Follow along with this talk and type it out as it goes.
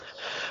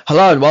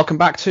Hello and welcome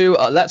back to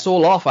Let's All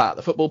Laugh At,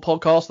 the football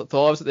podcast that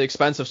thrives at the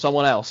expense of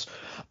someone else.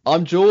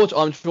 I'm George.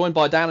 I'm joined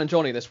by Dan and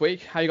Johnny this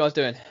week. How you guys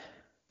doing?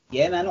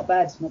 Yeah, man, not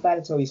bad. Not bad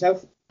at all.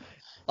 Yourself?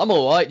 I'm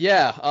all right,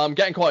 yeah. I'm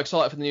getting quite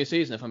excited for the new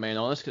season, if I'm being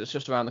honest, because it's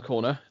just around the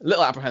corner. A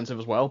little apprehensive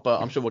as well, but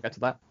I'm sure we'll get to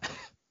that.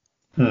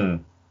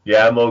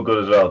 Yeah, I'm all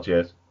good as well,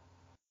 cheers.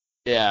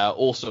 Yeah,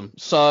 awesome.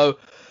 So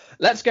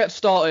let's get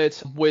started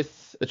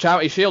with the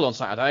Charity Shield on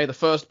Saturday. The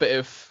first bit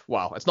of,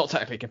 well, it's not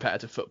technically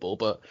competitive football,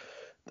 but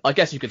I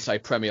guess you could say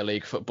Premier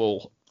League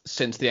football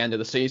since the end of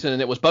the season.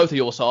 And it was both of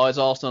your sides,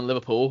 Arsenal and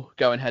Liverpool,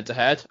 going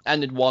head-to-head.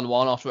 Ended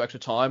 1-1 after extra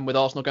time, with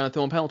Arsenal going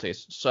through on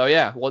penalties. So,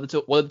 yeah, what did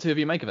the two of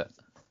you make of it?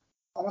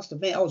 I must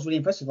admit, I was really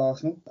impressed with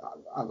Arsenal.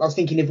 I was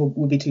thinking Liverpool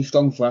would be too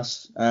strong for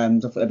us. I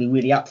thought they'd be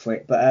really up for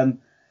it. But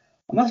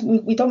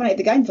we dominated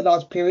the game for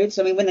large periods.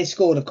 I mean, when they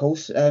scored, of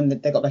course,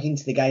 they got back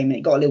into the game and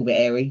it got a little bit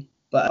airy.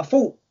 But I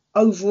thought,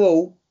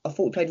 overall,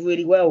 we played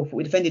really well. I thought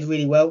we defended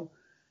really well.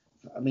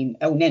 I mean,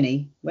 El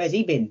Neni, where's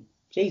he been?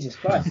 Jesus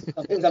Christ.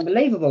 It was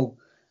unbelievable.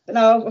 But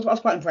no, I was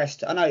quite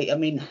impressed. I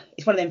mean,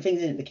 it's one of them things,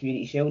 isn't it, the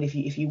Community Shield? If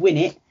you win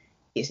it,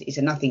 it's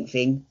a nothing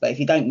thing. But if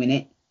you don't win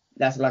it,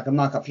 that's like a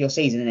mark-up for your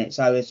season, isn't it?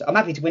 So I'm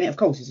happy to win it, of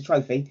course, it's a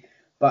trophy.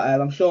 But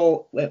I'm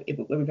sure when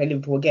we play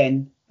Liverpool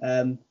again,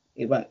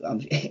 it might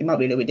be a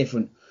little bit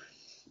different.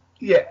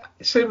 Yeah,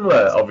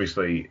 similar,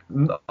 obviously.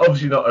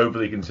 Obviously not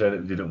overly concerned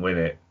that we didn't win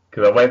it,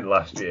 because I went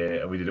last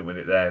year and we didn't win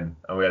it then,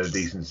 and we had a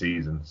decent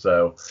season.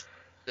 So,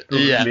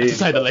 yeah, to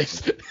say the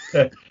least.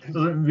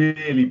 Doesn't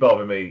really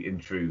bother me, in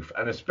truth.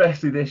 And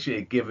especially this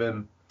year,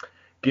 given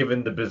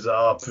the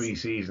bizarre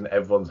pre-season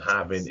everyone's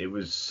having, it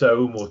was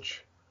so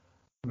much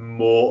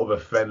more of a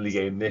friendly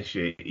game this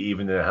year,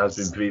 even than it has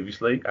been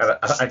previously. And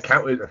I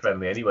counted it a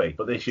friendly anyway,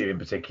 but this year in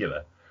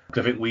particular,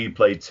 because I think we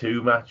played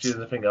 2 matches.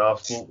 I think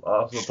Arsenal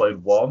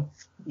played 1.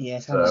 Yeah,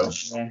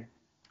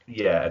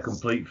 yeah, a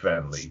complete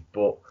friendly.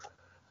 But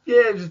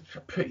yeah, it was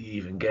a pretty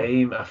even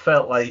game. I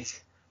felt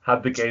like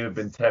had the game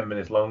been 10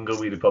 minutes longer,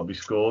 we'd have probably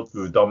scored.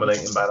 We were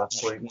dominating by that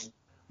point.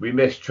 We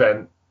missed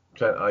Trent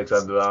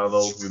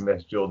Alexander-Arnold. We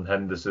missed Jordan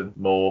Henderson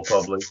more,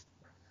 probably.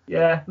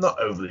 Yeah, not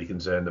overly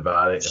concerned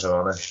about it, if I'm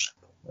honest.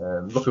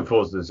 Looking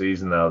forward to the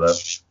season now, though.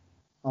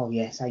 Oh,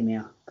 yeah, same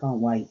here. Can't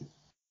wait.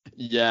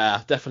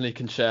 Yeah, definitely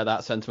can share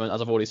that sentiment,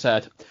 as I've already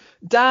said.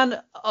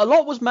 Dan, a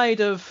lot was made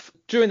of,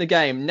 during the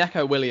game,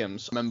 Neco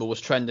Williams, I remember,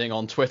 was trending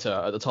on Twitter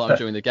at the time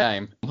during the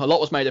game. A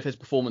lot was made of his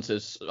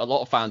performances. A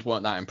lot of fans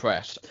weren't that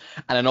impressed.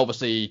 And then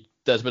obviously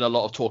there's been a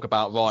lot of talk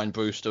about Ryan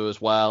Brewster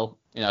as well.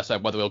 You know, so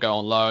whether he'll go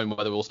on loan,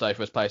 whether he'll stay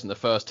for his place in the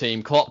first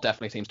team. Klopp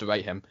definitely seems to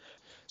rate him.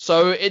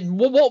 So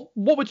what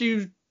would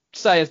you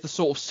say is the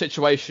sort of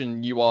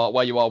situation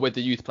where you are with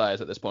the youth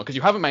players at this point? Because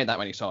you haven't made that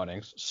many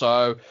signings.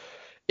 So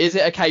is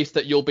it a case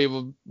that you'll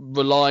be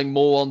relying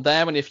more on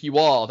them? And if you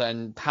are,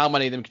 then how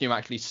many of them can you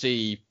actually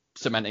see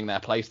cementing their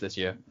place this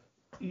year?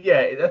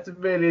 Yeah, that's a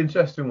really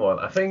interesting one.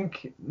 I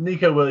think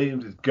Neco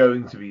Williams is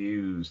going to be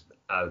used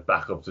as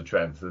backup to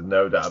Trent. There's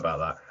no doubt about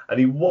that. And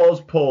he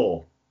was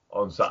poor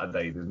on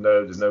Saturday.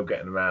 There's no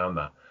getting around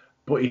that.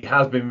 But he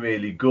has been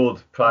really good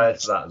prior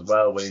to that as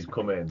well when he's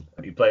come in.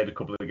 He played a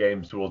couple of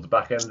games towards the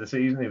back end of the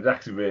season. He was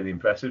actually really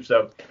impressive.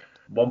 So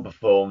one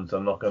performance,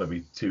 I'm not going to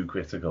be too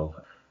critical.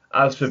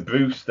 As for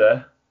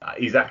Brewster,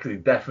 he's actually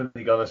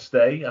definitely going to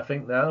stay, I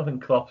think, now. I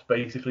think Klopp's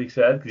basically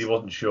said, because he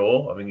wasn't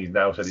sure. I think he's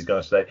now said he's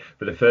going to stay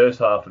for the first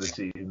half of the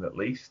season at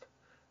least,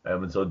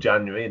 until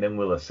January, and then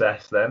we'll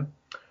assess them.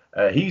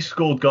 He's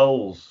scored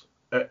goals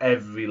at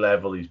every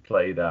level he's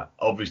played at.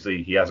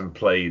 Obviously, he hasn't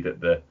played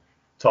at the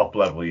top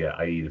level yet,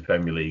 i.e. the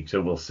Premier League, so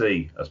we'll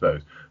see, I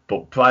suppose.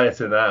 But prior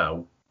to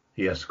now,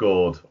 he has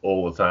scored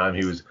all the time.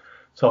 He was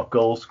top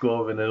goal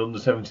scorer in the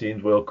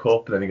Under-17s World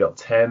Cup, and then he got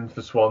 10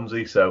 for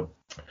Swansea, so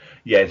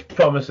yeah, it's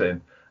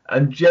promising.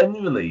 And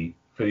generally,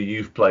 for the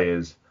youth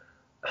players,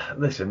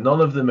 listen,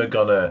 none of them are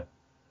going to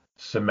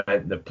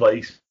cement the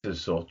place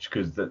as such,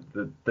 because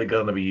they're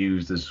going to be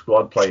used as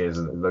squad players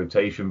in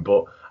rotation,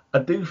 but I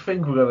do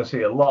think we're going to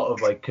see a lot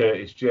of like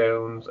Curtis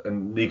Jones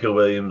and Neco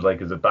Williams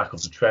like as a backup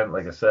to Trent,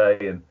 like I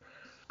say. And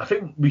I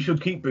think we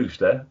should keep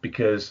Brewster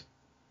because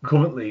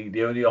currently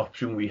the only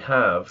option we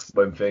have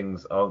when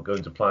things aren't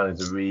going to plan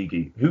is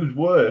Origi, who's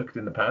worked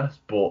in the past,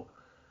 but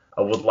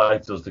I would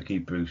like us to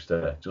keep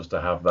Brewster just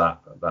to have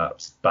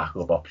that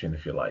backup option,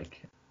 if you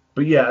like.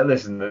 But yeah,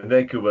 listen, the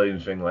Neco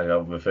Williams thing, like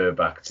I'll refer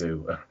back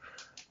to,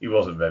 he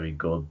wasn't very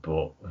good,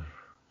 but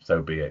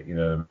so be it. You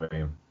know what I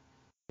mean?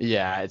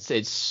 Yeah,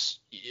 it's.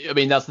 I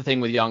mean, that's the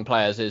thing with young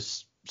players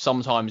is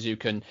sometimes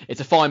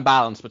it's a fine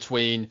balance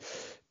between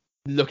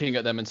looking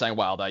at them and saying,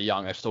 well, they're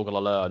young, they've still got to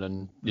learn,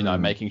 and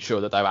making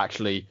sure that they're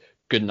actually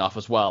good enough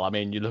as well. I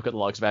mean, you look at the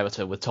likes of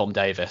Everton with Tom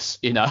Davis,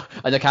 an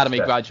academy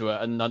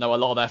graduate, and I know a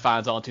lot of their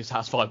fans aren't too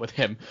satisfied with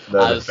him,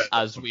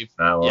 as we've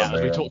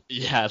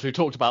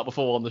talked about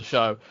before on the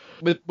show.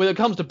 When it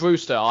comes to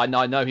Brewster, I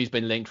know he's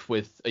been linked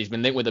with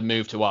a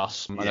move to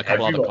us and a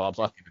couple other clubs.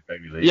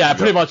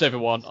 Pretty much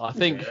everyone. I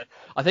think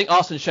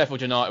us and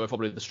Sheffield United were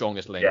probably the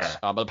strongest links.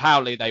 But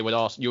apparently you were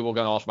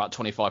going to ask about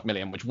 25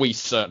 million, which we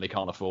certainly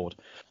can't afford,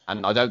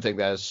 and I don't think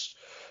there's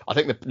I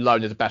think the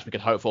loan is the best we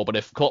could hope for. But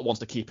if Klopp wants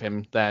to keep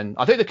him, then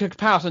I think the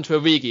comparison to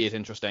Origi is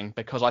interesting,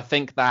 because I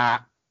think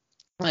that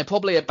they're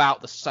probably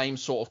about the same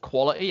sort of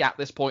quality at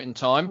this point in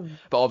time.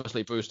 But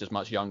obviously Brewster's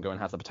much younger and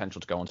has the potential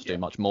to go on to do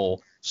much more.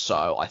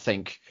 So I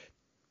think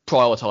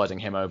prioritising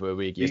him over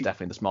Origi is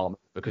definitely the smart move,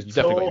 because you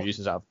definitely got your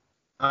uses out.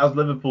 As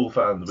Liverpool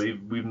fans,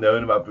 we've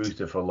known about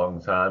Brewster for a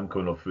long time,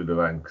 coming up through the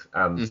ranks,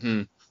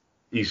 and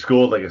he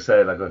scored, like I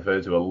said, like I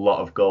referred to, a lot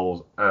of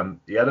goals.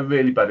 He had a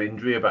really bad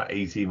injury about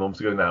 18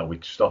 months ago now,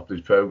 which stopped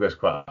his progress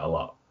quite a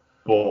lot.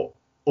 But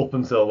up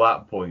until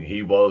that point,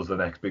 he was the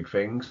next big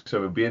thing. So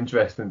it'd be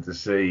interesting to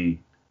see,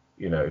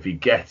 if he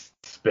gets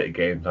a bit of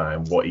game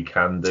time, what he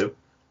can do.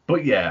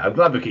 But yeah, I'm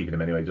glad we're keeping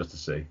him anyway, just to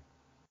see.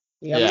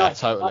 Yeah,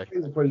 totally.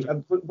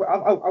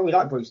 I really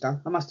like Brewster,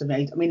 I must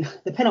admit. I mean,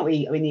 the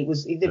penalty,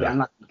 he did a bit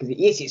unlucky, because he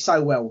hits it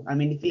so well. I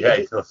mean, if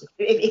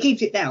he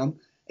keeps it down,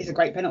 it's a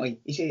great penalty.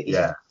 He's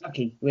just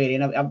lucky, really.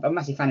 And I'm a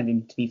massive fan of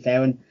him, to be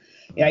fair. And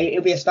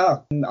he'll be a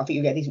star. I think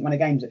he'll get a decent run of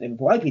games at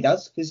Liverpool. I hope he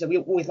does, because we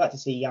always like to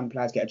see young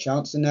players get a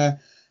chance. And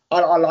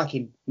I like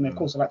him. I mean, of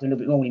course, I like him a little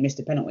bit more when he missed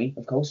a penalty,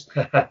 of course.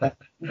 But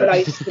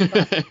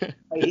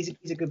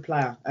he's a good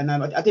player. And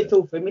I did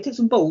feel for him. It took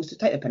some balls to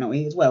take the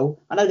penalty as well.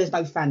 I know there's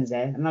no fans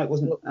there. I know it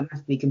wasn't a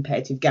massively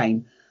competitive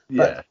game.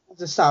 But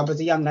as a sub, as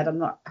a young lad, I'm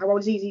not. How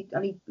old is he? Is he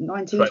only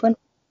 19, 20?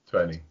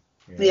 20.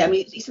 Yeah, I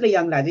mean, he's still a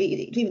young lad. To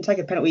even take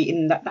a penalty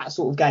in that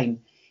sort of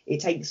game,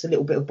 it takes a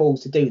little bit of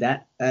balls to do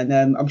that. And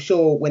I'm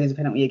sure when there's a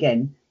penalty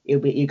again, he'll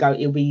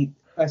be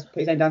first,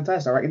 put his name down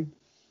first, I reckon.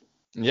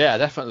 Yeah,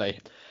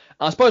 definitely.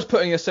 I suppose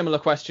putting a similar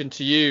question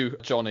to you,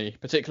 Johnny,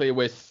 particularly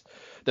with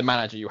the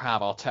manager you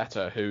have,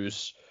 Arteta,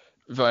 who's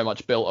very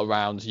much built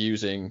around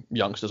using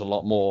youngsters a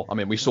lot more. I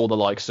mean, we saw the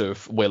likes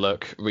of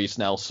Willock, Reece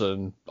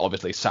Nelson,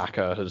 obviously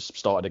Saka has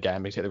started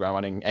again. He's hit the ground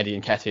running. Eddie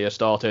Nketiah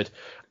started.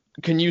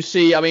 Can you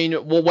see? I mean,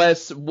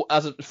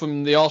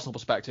 from the Arsenal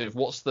perspective,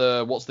 what's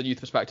the youth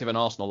perspective in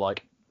Arsenal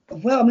like?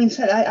 Well, I mean,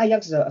 our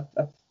youngsters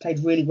have played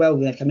really well.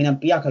 I mean,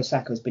 Bukayo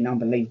Saka has been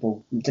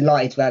unbelievable. I'm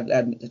delighted to have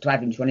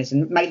him, to be honest.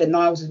 And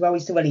Maitland-Niles as well.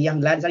 He's still only a young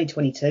lad. He's only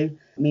 22.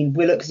 I mean,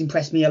 Willock has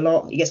impressed me a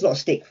lot. He gets a lot of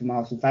stick from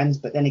Arsenal fans,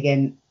 but then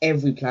again,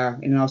 every player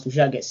in an Arsenal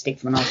shirt gets stick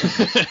from an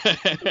Arsenal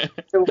fan.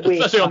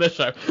 Especially on this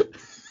show.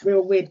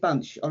 Real weird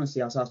bunch,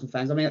 honestly, us Arsenal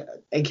fans. I mean,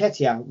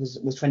 Nketiah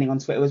was trending on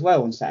Twitter as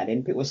well on Saturday,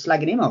 and people were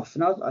slagging him off.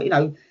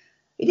 And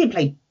he didn't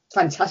play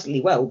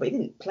fantastically well, but he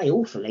didn't play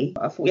awfully.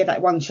 I thought he had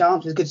that one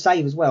chance, it was a good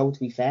save as well, to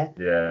be fair.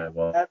 Yeah,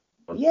 well.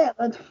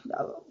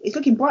 It's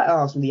looking bright at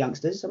Arsenal, the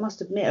youngsters, I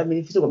must admit. I mean,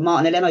 if you talk about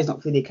Martinelli, I know he's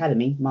not through the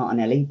academy,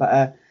 Martinelli,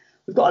 but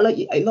we've got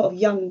a lot of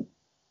young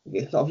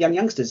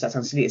youngsters. That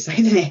sounds silly to say,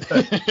 doesn't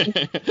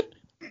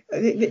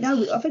it?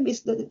 No, I think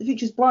the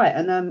future's bright,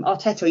 and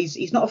Arteta,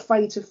 he's not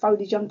afraid to throw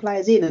these young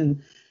players in,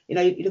 and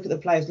you look at the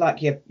players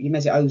like your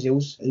Mesut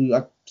Ozils, who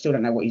I still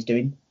don't know what he's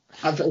doing.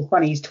 I thought it was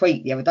funny, his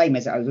tweet the other day,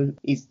 Mesut Ozil,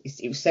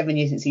 it was 7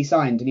 years since he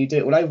signed, and he'd do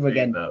it all over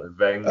again. With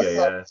Wenger,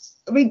 yeah.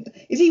 I mean,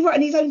 is he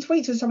writing his own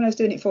tweets or someone else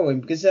doing it for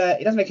him? Because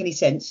it doesn't make any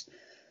sense.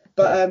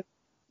 But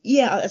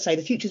I'd say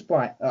the future's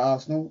bright at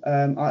Arsenal. I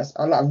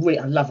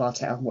love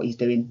Arteta, what he's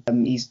doing.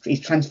 He's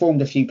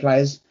transformed a few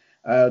players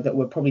that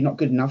were probably not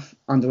good enough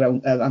under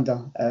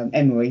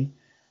Emery.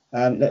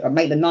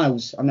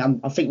 Maitland-Niles,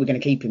 I think we're going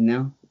to keep him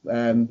now.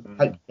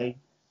 Hopefully,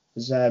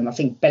 because I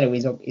think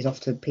Bellerin is off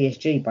to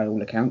PSG by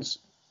all accounts.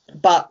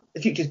 But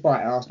the future's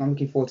bright at Arsenal. I'm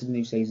looking forward to the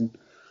new season.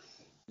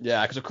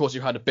 Yeah, because of course you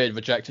had a bid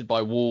rejected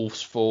by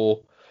Wolves for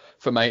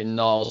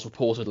Maitland-Niles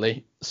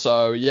reportedly.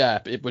 So yeah,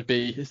 it would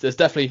be. There's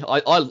definitely.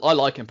 I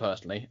like him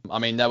personally. I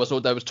mean, there was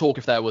talk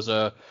if there was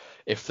a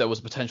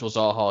potential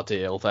Zaha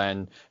deal,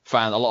 then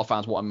a lot of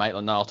fans wanted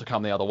Maitland-Niles to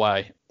come the other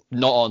way,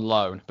 not on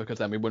loan, because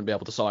then we wouldn't be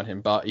able to sign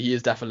him. But he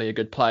is definitely a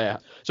good player.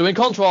 So in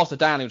contrast to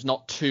Dan, who's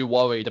not too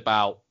worried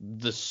about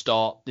his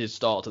start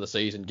to the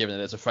season, given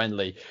that it's a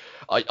friendly.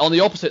 On the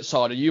opposite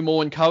side, are you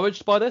more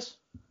encouraged by this?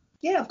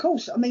 Yeah, of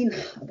course. I mean,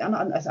 I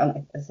know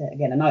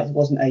it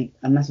wasn't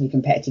a massively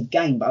competitive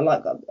game, but I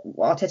like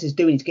what Arteta's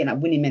doing is getting that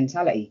winning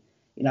mentality.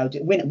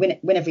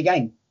 Win every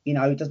game.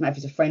 It doesn't matter if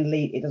it's a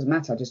friendly. It doesn't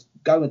matter. Just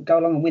go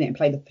along and win it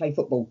and play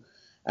football.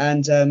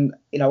 And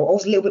I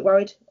was a little bit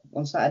worried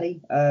on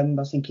Saturday. I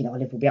was thinking,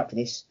 Liverpool will be up for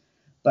this,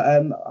 but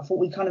I thought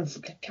we kind of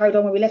carried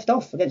on where we left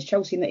off against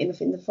Chelsea in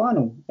the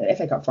final, the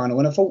FA Cup final,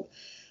 and I thought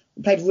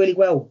we played really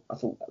well.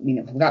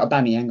 Without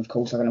Aubameyang, of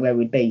course, I don't know where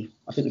we'd be.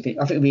 I think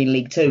we'd be in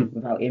League Two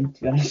without him,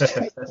 to be honest.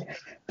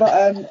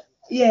 But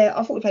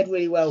I thought we played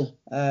really well.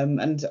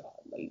 And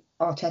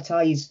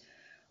Arteta, he's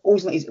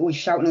always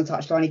shouting on the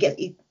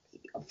touchline.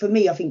 For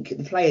me, I think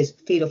the players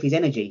feed off his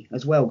energy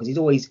as well, because he's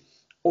always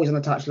on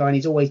the touchline.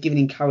 He's always giving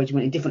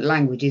encouragement in different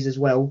languages as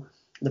well.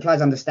 The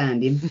players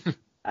understand him.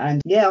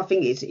 And I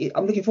think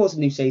I'm looking forward to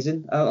the new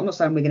season. I'm not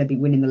saying we're going to be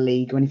winning the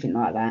league or anything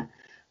like that,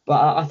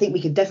 but I think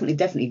we could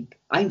definitely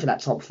aim for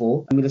that top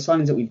four. And with the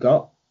signings that we've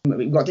got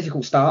a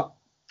difficult start.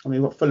 I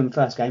mean, we've got Fulham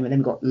first game, and then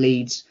we've got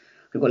Leeds,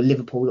 we've got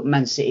Liverpool, we've got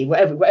Man City.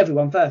 We've got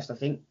everyone first, I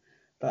think.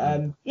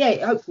 But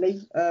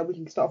hopefully we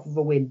can start off with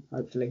a win.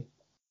 Hopefully.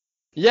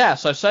 Yeah.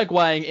 So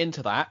segueing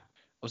into that,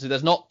 obviously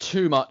there's not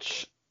too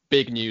much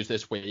big news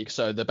this week,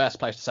 so the best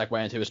place to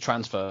segue into is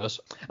transfers.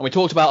 And we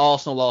talked about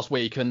Arsenal last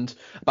week and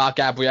about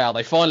Gabriel.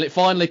 They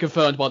finally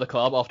confirmed by the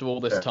club after all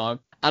this time.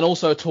 And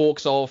also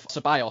talks of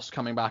Ceballos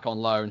coming back on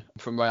loan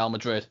from Real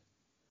Madrid.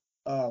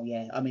 Oh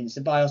yeah, I mean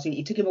Ceballos,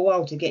 it took him a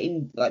while to get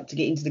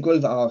into the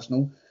groove at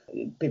Arsenal,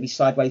 a bit of his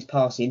sideways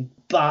passing,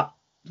 but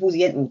towards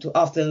the end,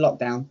 after the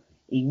lockdown,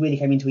 he really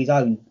came into his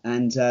own,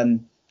 and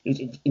he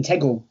was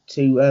integral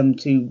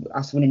to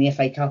us winning the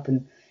FA Cup,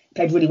 and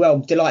played really well.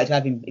 Delighted to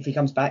have him if he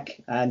comes back.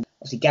 And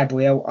obviously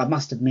Gabriel, I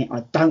must admit,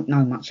 I don't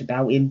know much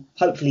about him.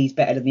 Hopefully he's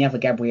better than the other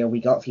Gabriel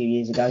we got a few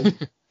years ago,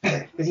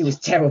 because he was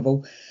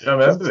terrible. I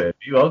remember him.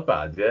 He was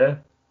bad, yeah.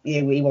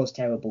 Yeah, he was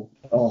terrible.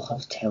 Oh, that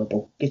was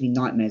terrible. Gives me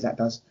nightmares, that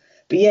does.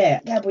 But yeah,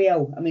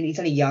 Gabriel, I mean, he's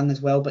only young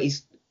as well, but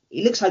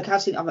he looks okay.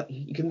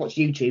 You can watch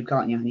YouTube,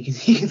 can't you? You can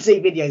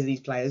see videos of these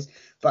players.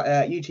 But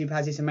YouTube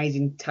has this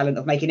amazing talent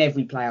of making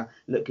every player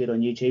look good on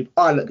YouTube.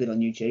 I look good on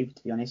YouTube,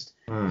 to be honest.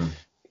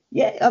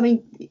 Yeah, I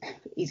mean,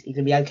 he's going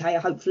to be okay,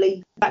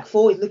 hopefully. Back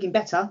four, he's looking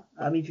better.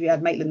 I mean, if you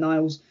had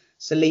Maitland-Niles,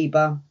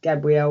 Saliba,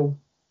 Gabriel,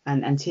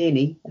 and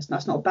Tierney, that's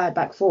not a bad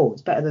back four.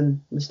 It's better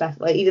than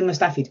Mustafi. Even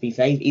Mustafi, to be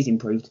fair, he's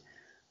improved.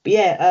 But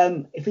yeah,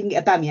 if we can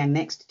get Aubameyang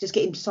next, just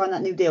get him to sign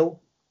that new deal.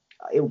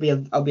 I'll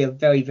be a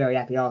very, very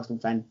happy Arsenal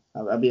fan.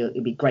 It'll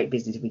be great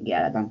business if we can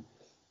get that done.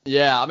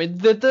 Yeah, I mean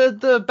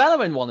the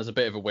Bellerin one is a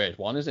bit of a weird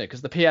one, isn't it?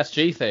 Because the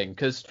PSG thing,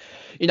 because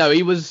he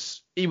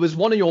was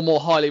one of your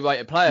more highly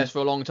rated players for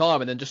a long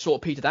time, and then just sort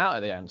of petered out at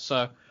the end.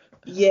 So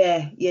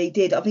yeah, he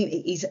did. I think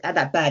he's had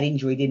that bad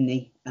injury, didn't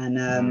he?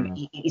 And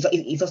he's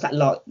lost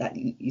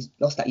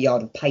that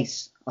yard of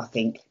pace, I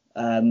think.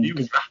 He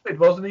was rapid,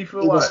 wasn't he, for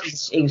a while?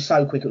 He was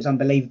so quick, it was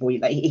unbelievable.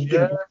 He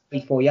did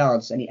 3-4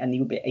 yards, and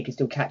he could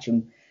still catch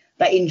him.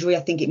 That injury, I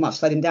think it might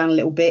slow him down a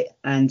little bit.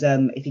 And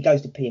if he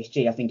goes to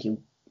PSG, I think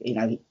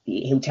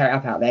he'll tear it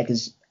up out there,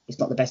 because it's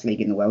not the best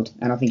league in the world,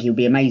 and I think he'll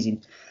be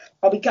amazing.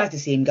 I'll be glad to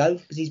see him go,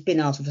 because he's been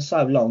Arsenal for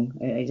so long.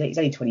 He's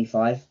only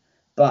 25,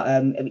 but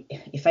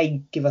if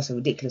they give us a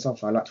ridiculous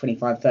offer like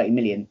 25-30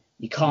 million,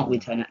 you can't really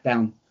turn that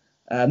down.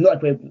 Not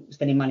if we're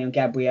spending money on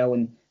Gabriel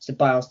and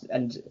Ceballos,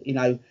 and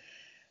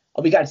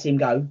I'll be glad to see him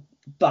go.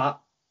 But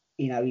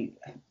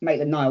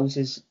Maitland-Niles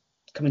is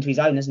coming to his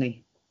own, hasn't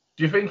he?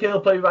 Do you think he'll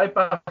play right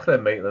back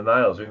then,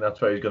 Maitland-Niles? I think that's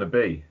where he's going to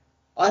be.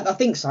 I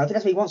think so. I think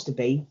that's what he wants to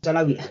be. I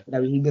know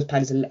he was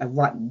playing as a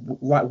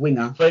right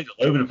winger. He plays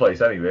all over the place,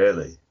 anyway,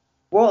 really.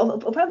 Well,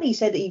 apparently he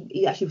said that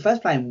he actually prefers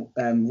playing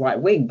right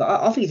wing, but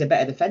I think he's a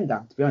better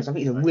defender, to be honest. I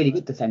think he's a really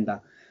good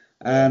defender.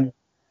 But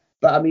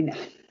I mean,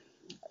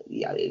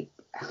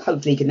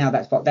 hopefully he can nail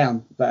that spot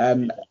down. But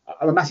I'm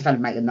a massive fan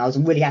of Maitland-Niles.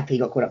 I'm really happy he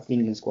got called up for the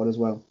England squad as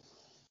well.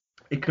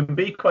 It can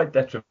be quite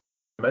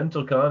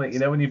detrimental, can't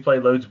it? When you play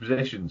loads of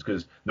positions,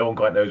 because no one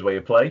quite knows where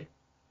you play.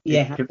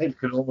 Yeah, it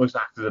can almost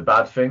act as a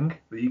bad thing.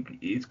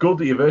 It's good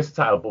that you're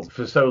versatile, but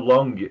for so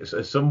long,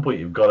 at some point,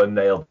 you've got to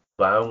nail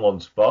down one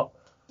spot.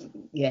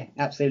 Yeah,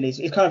 absolutely.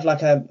 It's kind of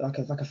like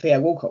a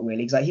Theo Walcott,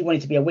 really. Because he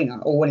wanted to be a winger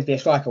or wanted to be a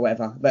striker, or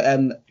whatever. But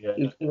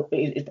he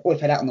always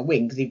played out on the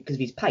wing because of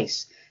his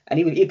pace, and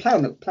he'd play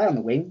on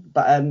the wing.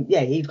 But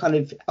he kind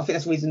of. I think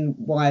that's the reason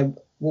why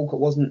Walcott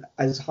wasn't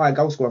as high a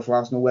goal scorer for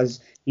Arsenal as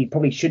he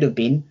probably should have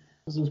been.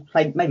 He was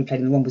played in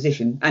the wrong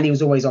position, and he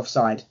was always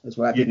offside as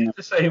well. You did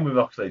the same with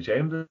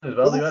Oxlade-Chamberlain as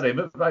well. They had him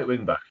at right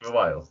wing back for a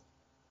while.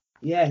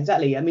 Yeah,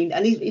 exactly. I mean,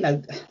 and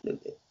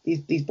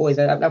these boys,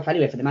 they'll play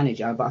anywhere for the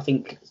manager, but I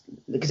think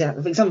some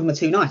of them are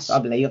too nice. I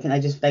believe. I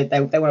think they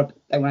want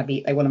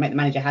to make the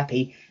manager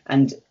happy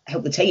and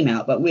help the team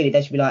out. But really,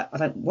 they should be like, I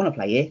don't want to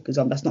play here because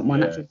that's not my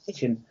natural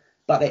position.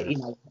 But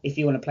if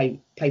you want to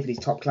play for these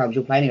top clubs,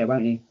 you'll play anywhere,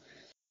 won't you?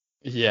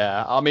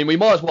 Yeah, I mean, we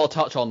might as well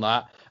touch on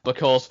that,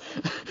 because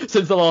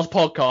since the last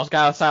podcast,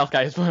 Gareth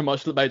Southgate has very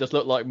much made us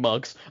look like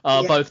mugs.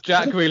 Both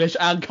Jack Grealish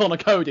and Conor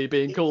Cody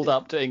being called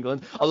up to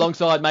England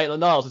alongside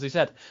Maitland-Niles, as he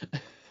said.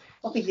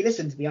 I think he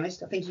listened, to be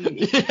honest. I think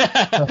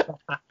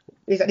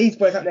he's like, these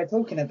boys up there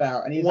talking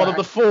about. And one of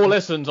the 4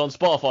 listens on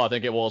Spotify, I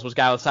think it was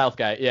Gareth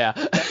Southgate. Yeah.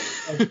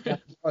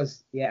 It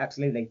was. Yeah,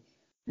 absolutely.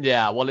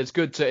 Yeah, well, it's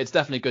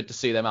definitely good to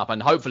see them up,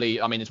 and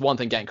hopefully, I mean, it's one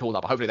thing getting called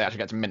up, but hopefully they actually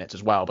get some minutes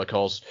as well,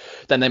 because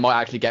then they might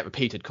actually get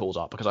repeated calls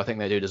up, because I think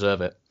they do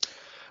deserve it.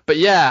 But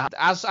yeah,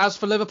 as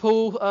for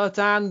Liverpool,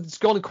 Dan, it's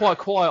gone quite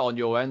quiet on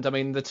your end. I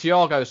mean, the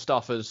Thiago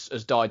stuff has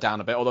died down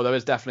a bit, although there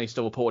is definitely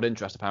still reported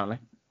interest, apparently.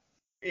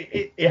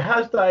 It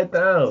has died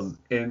down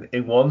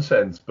in one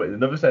sense, but in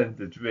another sense,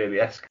 it's really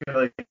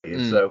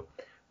escalated. So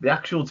the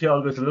actual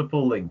Thiago to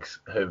Liverpool links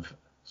have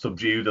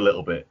subdued a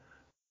little bit,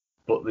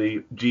 but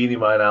the Gini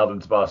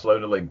Wijnaldum to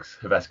Barcelona links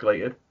have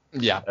escalated.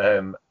 Yeah.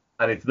 And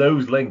it's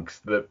those links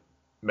that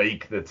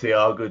make the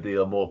Thiago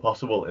deal more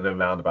possible in a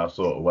roundabout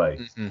sort of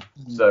way.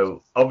 Mm-hmm.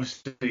 So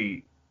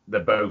obviously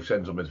they're both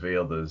central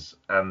midfielders,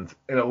 and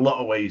in a lot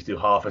of ways do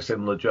half a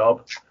similar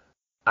job.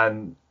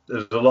 And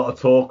there's a lot of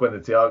talk when the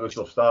Thiago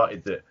stuff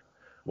started that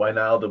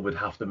Wijnaldum would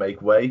have to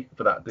make way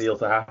for that deal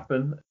to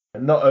happen,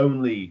 and not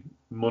only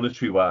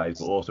monetary wise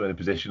but also in a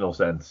positional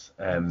sense.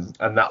 And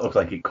that looks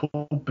like it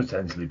could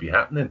potentially be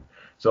happening.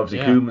 So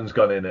obviously Koeman's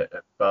gone in at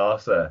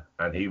Barca,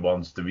 and he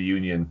wants the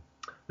reunion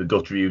the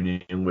Dutch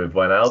reunion with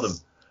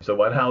Wijnaldum. So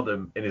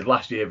Wijnaldum, in his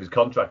last year of his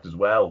contract as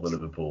well with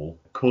Liverpool,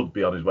 could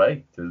be on his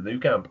way to the new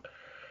camp,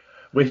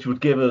 which would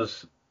give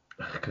us,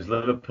 because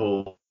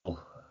Liverpool,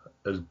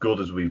 as good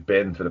as we've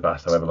been for the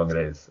past however long it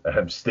is,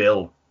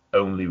 still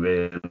only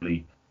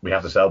really, we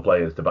have to sell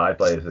players to buy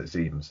players, it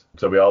seems.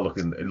 So we are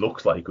looking, it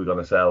looks like we're going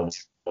to sell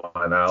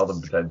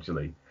Wijnaldum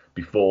potentially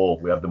before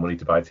we have the money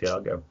to buy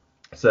Thiago.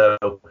 So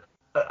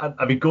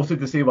I'd be gutted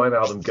to see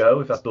Wijnaldum go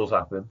if that does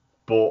happen,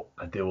 but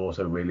I do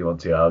also really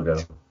want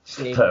Thiago.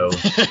 So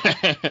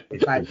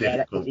it's a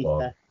difficult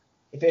one.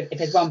 If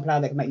there's one player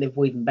that can make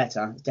Liverpool even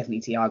better, it's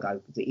definitely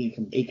Thiago. He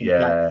can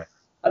play.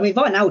 I mean,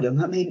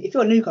 Wijnaldum, if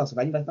you're a Newcastle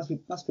fan, you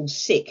must feel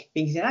sick.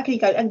 Thinking, how can he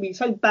go? How can be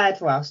so bad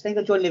for us? Then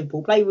go join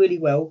Liverpool, play really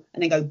well,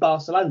 and then go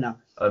Barcelona.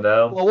 I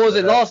know. Well, what was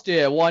it last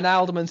year?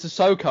 Wijnaldum and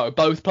Sissoko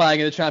both playing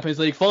in the Champions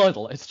League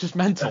final. It's just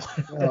mental.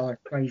 Oh,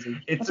 crazy.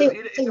 It's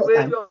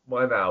weird on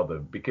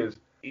Wijnaldum because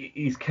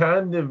he's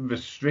kind of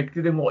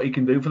restricted in what he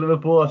can do for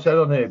Liverpool. I said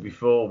on here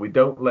before, we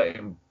don't let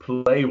him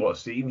play what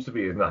seems to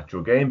be his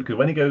natural game because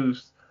when he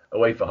goes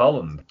away for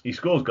Holland, he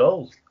scores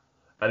goals.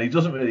 And he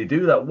doesn't really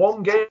do that.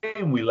 One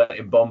game we let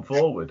him bomb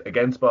forward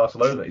against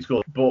Barcelona. He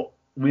scored, but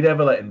we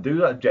never let him do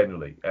that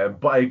generally.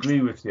 But I agree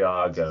with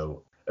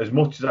Thiago. As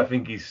much as I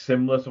think he's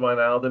similar to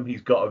Wijnaldum,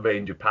 he's got a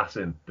range of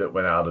passing that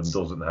Wijnaldum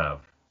doesn't have.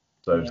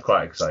 So it's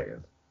quite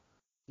exciting.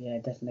 Yeah,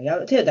 definitely.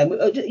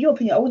 Your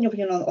opinion. I want your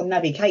opinion on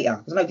Naby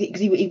Keita because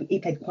he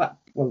played quite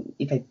well.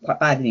 He played quite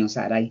badly on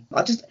Saturday.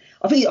 I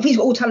think he's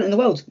got all talent in the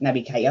world,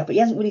 Naby Keita, but he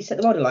hasn't really set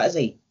the world alight, has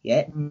he?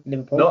 Yet,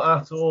 Liverpool.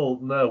 Not at all.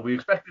 No, we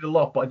expected a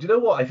lot, but do you know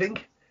what? I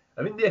think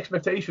the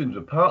expectations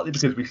were partly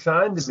because we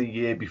signed him a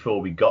year before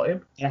we got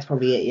him. Yeah, that's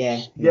probably it.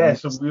 Yeah. Yeah.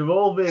 So we were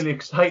all really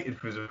excited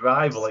for his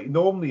arrival. Like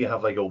normally you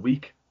have like a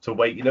week to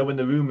wait, when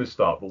the rumours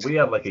start, but we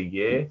had like a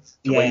year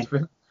to wait for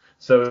him.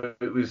 So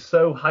it was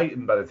so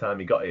heightened by the time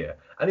he got here.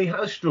 And he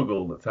has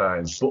struggled at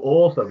times, but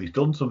also he's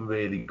done some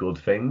really good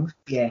things.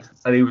 Yeah.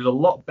 And he was a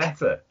lot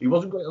better. He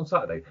wasn't great on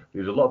Saturday, but he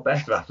was a lot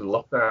better after the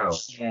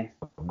lockdown. Yeah.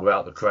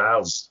 Without the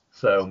crowds.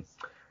 So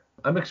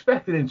I'm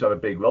expecting him to have a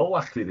big role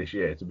actually this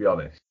year, to be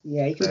honest.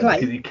 Yeah, he can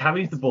play. Because he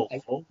carries the ball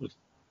forward.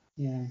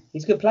 Yeah,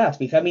 he's a good player to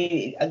be fair. I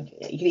mean,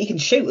 he can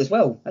shoot as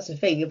well. That's the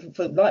thing.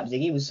 For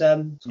Leipzig, he was. I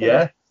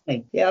do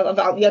think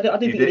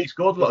he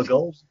scored a lot of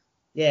goals.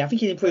 Yeah, I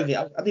think he'll improve it.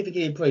 I do think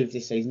he'll improve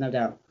this season, no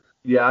doubt.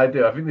 Yeah, I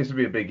do. I think this will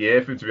be a big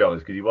year for him, to be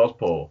honest, because he was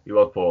poor. He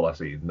was poor last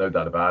season, no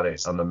doubt about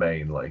it, on the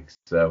main.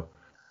 So.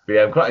 But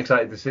yeah, I'm quite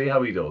excited to see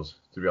how he does,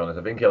 to be honest.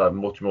 I think he'll have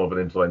much more of an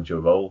influential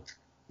role.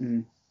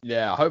 Mm.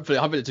 Yeah, hopefully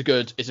it's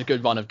a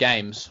good run of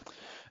games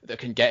that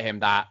can get him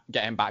back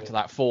to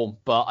that form.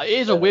 But it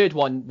is a weird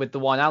one with the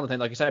Wijnaldum thing,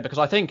 like you said, because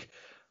I think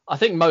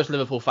most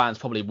Liverpool fans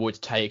probably would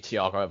take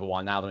Thiago over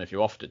Wijnaldum if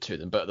you offered it to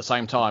them. But at the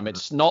same time,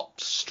 it's not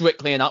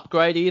strictly an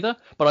upgrade either.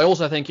 But I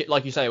also think,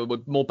 like you say, it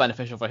would be more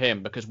beneficial for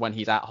him because when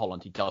he's at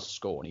Holland, he does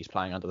score and he's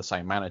playing under the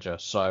same manager.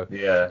 So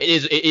it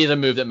is a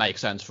move that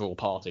makes sense for all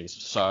parties.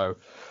 So,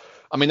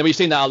 I mean, we've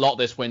seen that a lot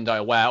this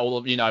window where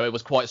it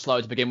was quite slow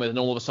to begin with and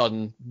all of a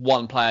sudden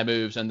one player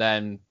moves and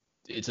then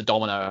it's a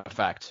domino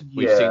effect.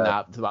 We've seen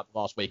that throughout the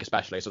last week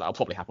especially. So that'll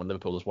probably happen with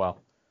Liverpool as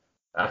well.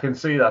 I can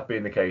see that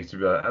being the case, to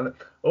be honest. And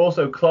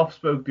also, Klopp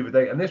spoke the other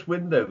day, and this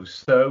window's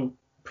so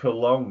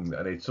prolonged,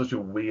 and it's such a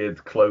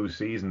weird closed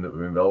season that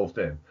we're involved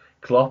in.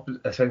 Klopp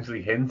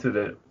essentially hinted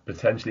at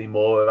potentially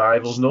more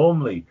arrivals.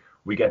 Normally,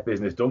 we get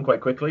business done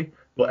quite quickly,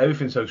 but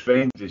everything's so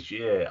strange this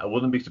year. I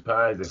wouldn't be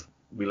surprised if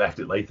we left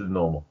it later than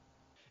normal.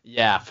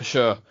 Yeah, for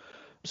sure.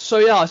 So,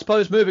 yeah, I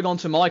suppose moving on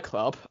to my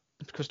club,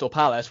 Crystal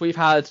Palace, we've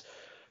had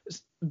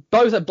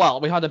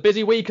we had a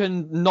busy week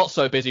and not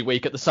so busy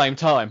week at the same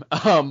time.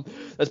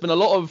 There's been a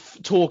lot of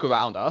talk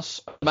around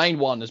us. The main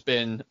one has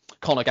been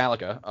Conor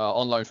Gallagher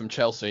on loan from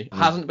Chelsea.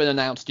 Hasn't been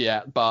announced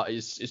yet, but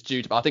is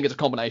due to. I think it's a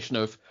combination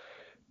of,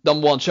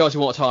 number one, Chelsea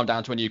want to tie him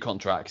down to a new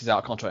contract. He's out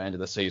of contract at the end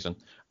of the season.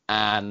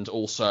 And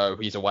also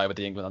he's away with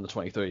the England under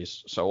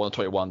 23s, so under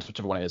 21s,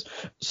 whichever one it is.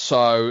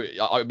 So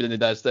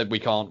we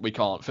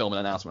can't film an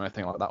announcement or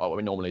anything like that like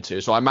we normally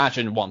do. So I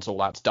imagine once all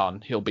that's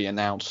done, he'll be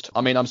announced.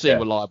 I mean, I'm seeing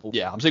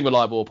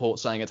reliable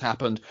reports saying it's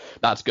happened.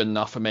 That's good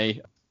enough for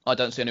me. I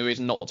don't see any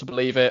reason not to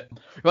believe it.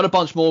 We've had a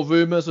bunch more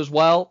rumours as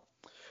well.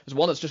 There's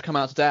one that's just come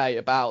out today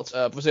about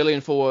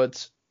Brazilian forward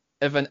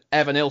Evan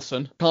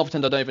Nilsson. Can't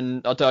pretend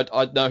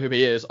I know who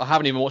he is. I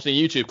haven't even watched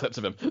any YouTube clips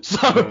of him, so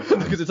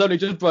because it's only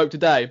just broke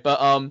today. But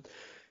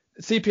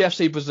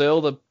CPFC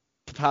Brazil, the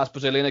Palace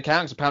Brazilian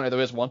account, because apparently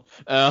there is one,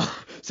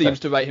 seems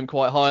to rate him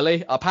quite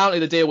highly. Apparently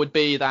the deal would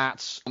be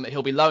that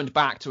he'll be loaned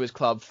back to his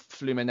club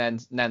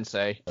Fluminense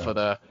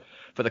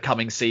for the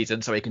coming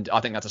season, so he can. I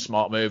think that's a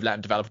smart move. Let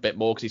him develop a bit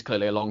more because he's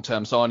clearly a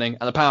long-term signing,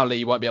 and apparently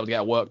he won't be able to get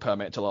a work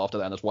permit until after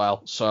then as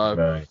well.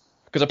 So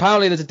because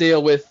apparently there's a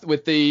deal with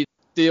the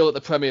deal that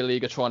the Premier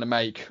League are trying to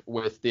make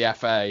with the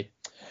FA.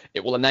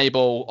 It will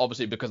enable,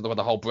 obviously because of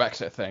the whole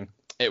Brexit thing,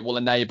 it will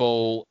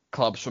enable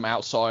clubs from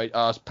outside,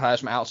 players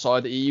from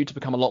outside the EU to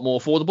become a lot more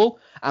affordable,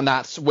 and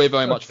we're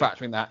very much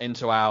factoring that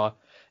into our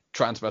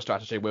transfer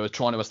strategy. We were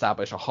trying to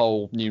establish a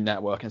whole new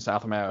network in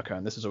South America,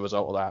 and this is a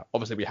result of that.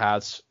 Obviously, we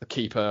had the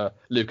keeper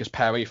Lucas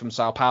Perry from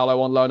Sao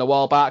Paulo on loan a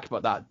while back,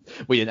 but that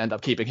we didn't end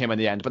up keeping him in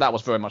the end. But that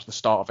was very much the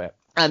start of it.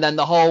 And then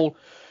the whole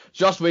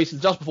just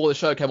before the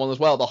show came on as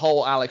well, the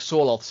whole Alex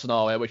Sorloth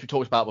scenario, which we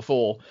talked about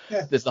before.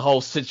 Yeah. There's the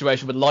whole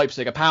situation with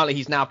Leipzig. Apparently,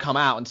 he's now come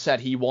out and said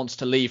he wants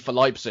to leave for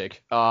Leipzig,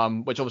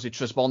 which obviously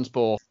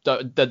Trabzonspor,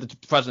 the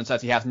president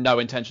says he has no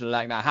intention of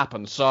letting that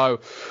happen. So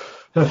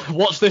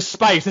watch this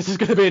space. This is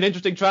going to be an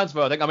interesting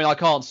transfer, I think. I mean, I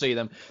can't see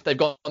them. They're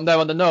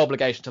under no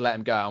obligation to let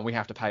him go, and we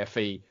have to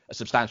pay a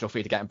substantial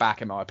fee to get him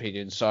back, in my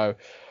opinion. So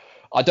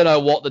I don't know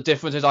what the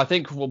difference is. I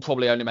think we'll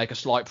probably only make a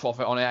slight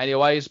profit on it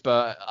anyways,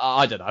 but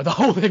I don't know. The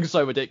whole thing's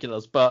so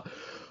ridiculous, but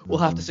we'll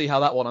have to see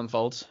how that one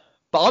unfolds.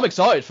 But I'm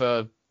excited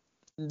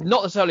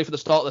not necessarily for the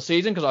start of the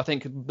season, because I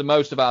think the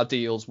most of our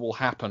deals will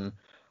happen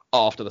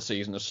after the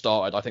season has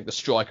started. I think the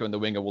striker and the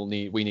winger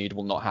we need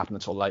will not happen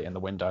until late in the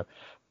window.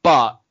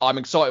 But I'm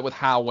excited with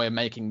how we're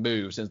making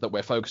moves, in that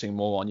we're focusing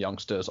more on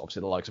youngsters,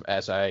 obviously the likes of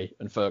Eze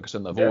and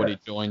Ferguson that have already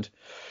joined.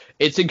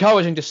 It's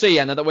encouraging to see,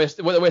 and that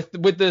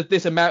with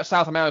this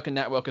South American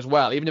network as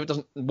well, even if it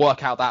doesn't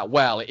work out that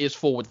well, it is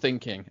forward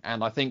thinking.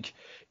 And I think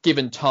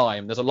given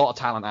time, there's a lot of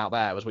talent out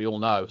there, as we all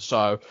know.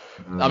 So,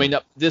 I mean,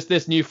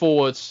 this new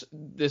forward,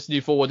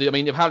 I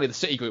mean, apparently the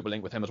City Group will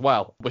link with him as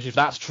well, which if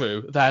that's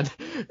true, then,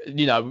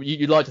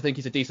 you'd like to think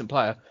he's a decent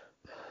player.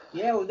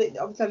 Yeah, well,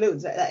 I'll tell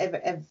you,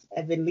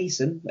 Evan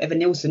Nilsson,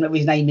 whatever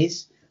his name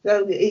is.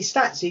 His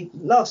stats,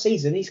 last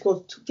season, he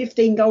scored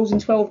 15 goals in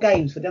 12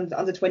 games for the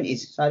under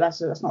 20s. So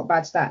that's not a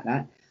bad stat,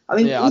 that. I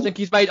mean, I think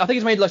he's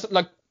made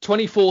like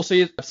 24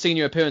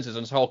 senior appearances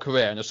in his whole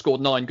career and has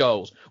scored 9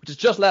 goals, which is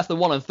just less than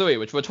 1 and 3,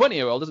 which for a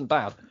 20-year-old isn't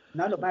bad.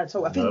 No, not bad at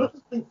all. I think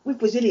with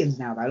Brazilians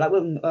now, though, like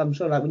I'm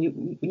sure, like when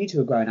you two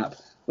were growing up,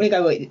 when you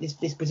go,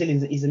 this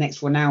Brazilian is the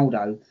next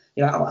Ronaldo,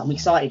 you're like, oh, I'm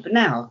excited. But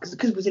now,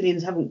 because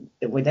Brazilians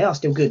they are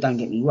still good, don't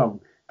get me wrong,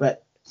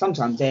 but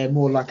sometimes they're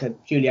more like a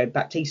Julio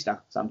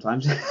Baptista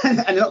sometimes, and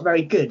they're not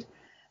very good.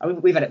 I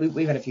mean, we've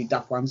had a few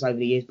duff ones over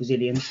the years,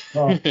 Brazilians.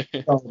 Oh,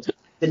 God.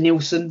 The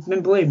Nilsson,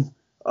 remember him?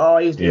 Oh,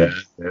 he was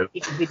he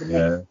could be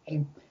the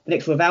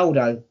next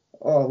Rivaldo.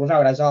 Oh,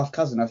 Rivaldo's half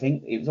cousin, I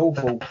think. It was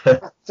awful,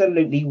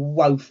 absolutely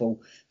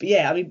woeful. But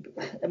yeah, I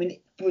mean,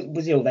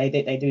 Brazil, they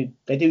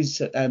do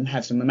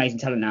have some amazing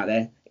talent out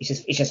there.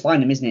 It's just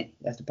finding them, isn't it?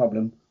 That's the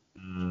problem.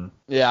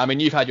 Yeah, I mean,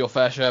 you've had your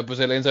fair share of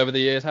Brazilians over the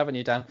years, haven't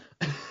you, Dan?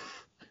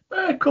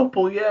 A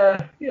couple,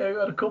 yeah, we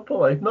had a couple.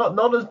 Like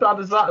not as bad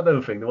as that, I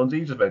don't think. The ones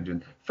you just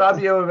mentioned.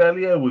 Fabio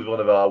Aurelio was one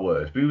of our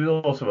worst, but he was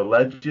also a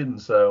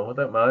legend, so I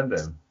don't mind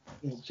him.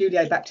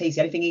 Julio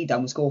Baptista, anything he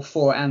done was score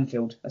 4 at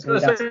Anfield. That's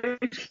what he does.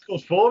 He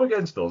scores 4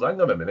 against us. Hang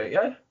on a minute,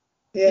 yeah.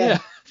 Yeah.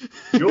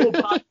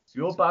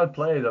 Your bad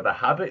players have a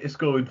habit of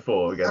scoring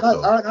 4 against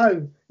us. I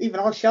know.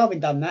 Even Arshavin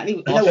done that.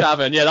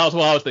 Arshavin, yeah, that was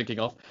what I was thinking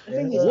of.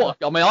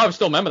 I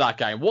still remember that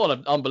game. What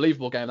an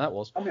unbelievable game that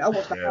was. I mean, I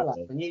watched the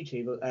highlights on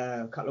YouTube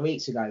a couple of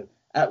weeks ago,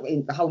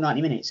 in the whole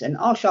 90 minutes, and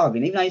Arshavin,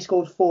 even though he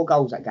scored 4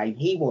 goals that game,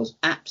 he was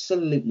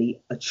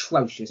absolutely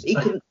atrocious. He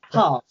couldn't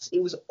pass.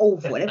 It was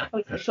awful. And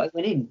every time shot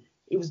went in,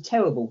 it was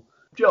terrible.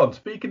 John,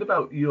 speaking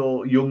about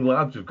your young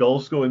lads with goal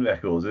scoring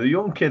records, there's a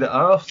young kid at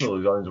Arsenal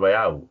who's on his way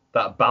out,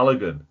 that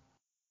Balogun.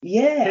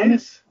 Yeah.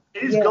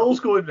 His goal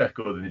scoring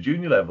record in the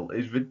junior level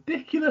is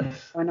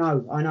ridiculous. I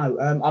know.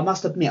 I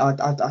must admit,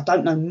 I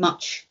don't know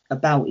much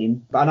about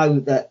him, but I know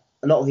that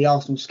a lot of the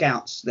Arsenal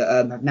scouts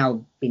that have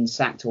now been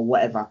sacked or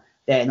whatever,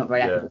 they're not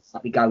very happy to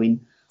be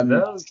going.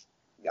 No.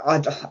 I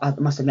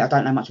must admit, I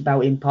don't know much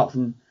about him apart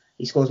from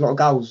he scores a lot of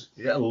goals.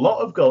 Yeah, a lot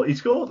of goals. He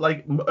scored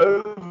like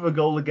over a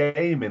goal a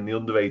game in the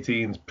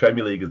under-18s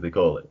Premier League, as they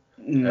call it.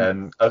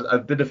 I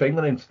did a thing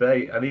on him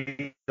today, and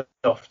he's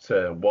off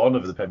to one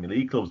of the Premier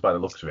League clubs by the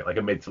looks of it, like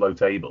a mid to low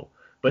table.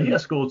 But he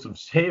has scored some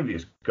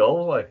serious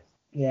goals, like.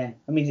 Yeah,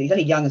 I mean, he's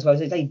only young as well.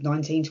 He's only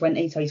 19,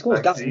 20, so he scores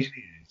goals.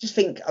 Just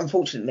think,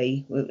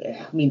 unfortunately,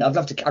 I mean, I'd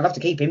love to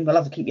keep him. I'd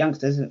love to keep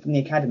youngsters from the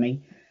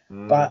academy,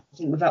 but I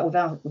think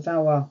with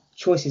our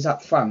choices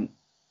up front,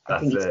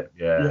 that's it.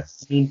 Yeah.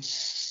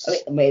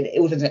 I mean,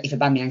 it wasn't if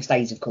Aubameyang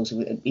stays, of course,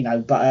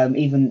 but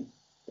even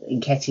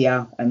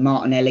Nketiah and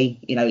Martinelli,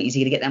 is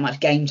he going to get that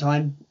much game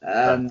time?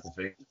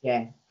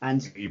 Yeah,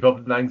 and he's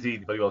probably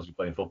 19, but he wants to be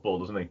playing football,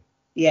 doesn't he?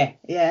 Yeah,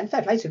 and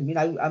fair play to him.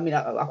 I mean,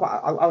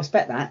 I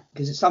respect that,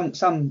 because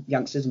some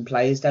youngsters and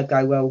players, they'll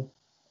go, well,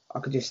 I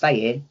could just stay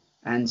here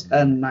and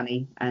earn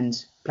money and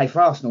play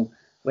for Arsenal.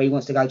 Where he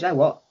wants to go, do you know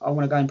what? I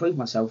want to go and prove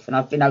myself,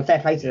 and fair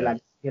play to the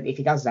lad if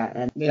he does that.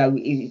 And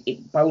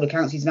by all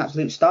accounts, he's an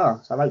absolute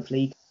star. So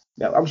hopefully.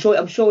 Yeah, I'm sure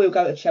he'll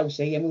go to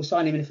Chelsea and we'll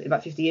sign him in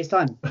about 50 years'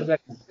 time. Well,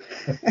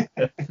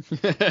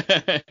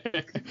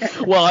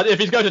 if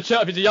he's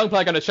a young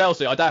player going to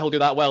Chelsea, I doubt he'll do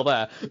that well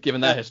there, given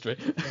their history.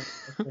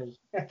 And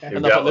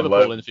they'll put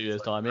Liverpool in a few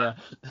years' time, yeah.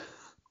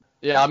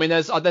 Yeah, I mean,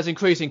 there's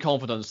increasing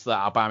confidence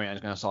that Aubameyang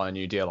is going to sign a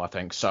new deal, I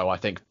think. So I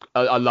think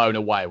a loan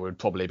away would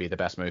probably be the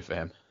best move for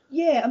him.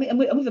 Yeah, I mean, and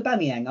with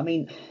Aubameyang, I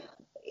mean,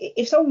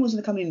 if someone was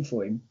to come in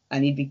for him,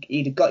 and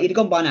he'd have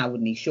gone by now,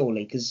 wouldn't he?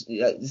 Surely, because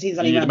the season's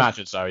only You'd around.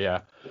 imagine so,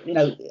 yeah.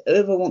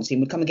 Whoever wants him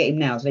would come and get him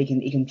now, so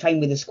he can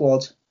train with the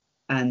squad,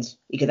 and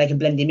they can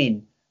blend him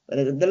in.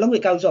 But the longer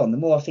it goes on, the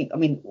more I think. I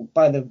mean,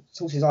 by the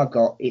sources I've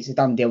got, it's a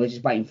done deal.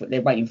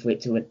 They're waiting for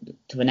it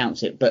to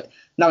announce it. But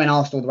knowing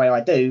Arsenal the way I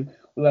do,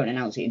 we won't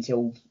announce it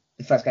until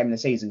the first game of the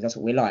season. That's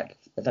what we like.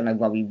 I don't know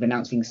why we've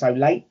announced things so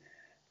late.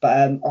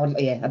 But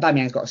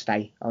Aubameyang's got to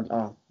stay.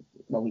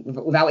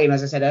 Without him,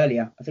 as I said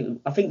earlier,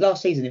 I think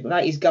last season,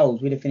 without his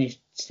goals, we'd have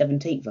finished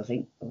 17th. I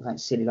think, something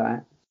silly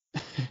like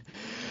that.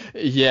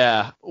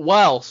 Yeah.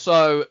 Well,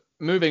 so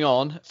moving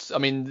on. I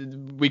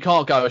mean, we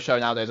can't go a show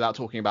nowadays without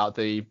talking about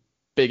the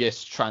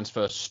biggest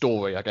transfer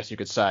story, I guess you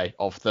could say,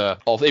 of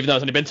even though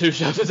it's only been 2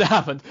 shows since it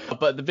happened,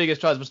 but the biggest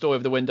transfer story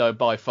of the window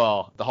by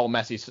far, the whole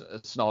Messi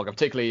saga,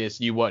 particularly as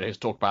you weren't here to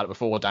talk about it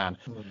before, Dan.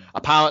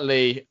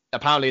 Apparently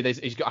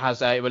he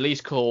has a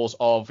release clause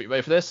of, you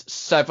ready for this,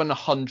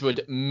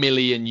 700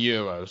 million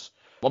euros.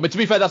 Well, I mean, to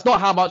be fair, that's not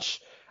how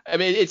much. I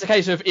mean, it's a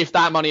case of if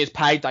that money is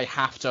paid, they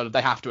have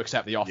to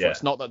accept the offer. Yeah.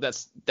 It's not that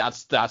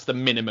that's the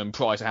minimum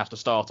price it has to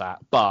start at.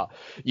 But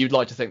you'd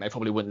like to think they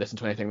probably wouldn't listen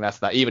to anything less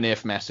than that, even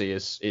if Messi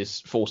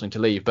is forcing to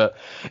leave. But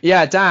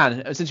yeah,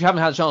 Dan, since you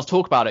haven't had a chance to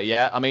talk about it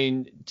yet, I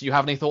mean, do you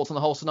have any thoughts on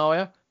the whole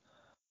scenario?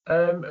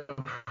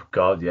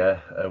 God, yeah.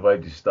 Where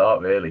do you start,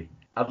 really?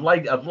 I'd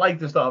like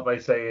to start by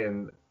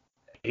saying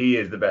he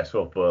is the best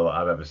footballer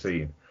I've ever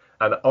seen,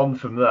 and on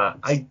from that,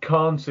 I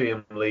can't see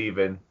him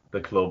leaving the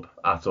club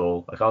at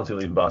all. I can't see him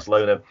leaving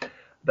Barcelona.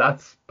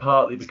 That's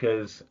partly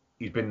because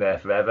he's been there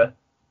forever.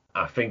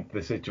 I think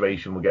the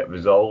situation will get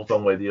resolved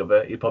one way or the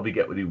other. He'll probably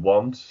get what he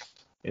wants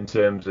in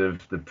terms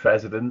of the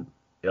president.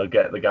 He'll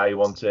get the guy he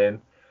wants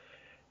in.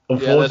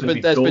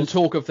 Unfortunately, there's been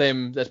talk of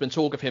him. There's been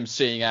talk of him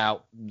seeing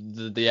out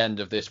the end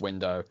of this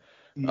window.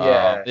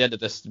 Yeah. The end of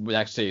this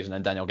next season,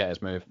 and then he'll get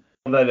his move.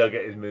 And then he'll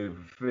get his move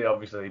free,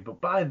 obviously. But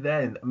by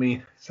then, I mean,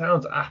 it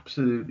sounds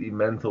absolutely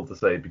mental to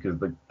say, because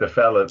the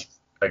fella,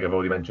 like I've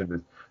already mentioned,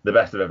 is the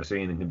best I've ever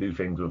seen and can do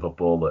things with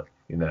football that,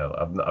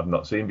 I've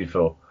not seen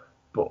before.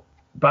 But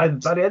by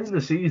the end of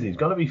the season, he's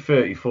going to be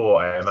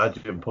 34, I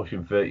imagine,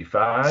 pushing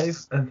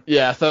 35. And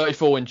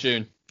 34 in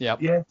June. Yeah.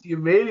 Yeah, do you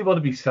really want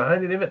to be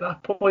signing him at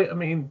that point? I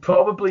mean,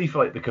 probably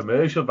for like the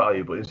commercial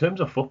value, but in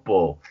terms of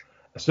football,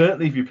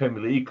 certainly if you're a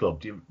Premier League club,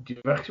 do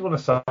you actually want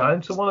to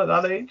sign someone at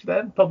that age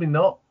then? Probably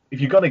not.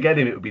 If you're going to get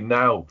him, it would be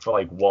now for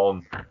like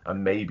 1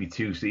 and maybe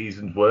 2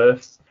 seasons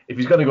worth. If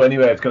he's going to go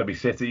anywhere, it's going to be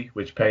City,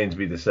 which pains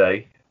me to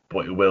say,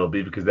 but it will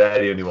be, because they're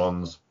the only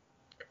ones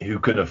who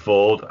can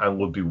afford and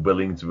would be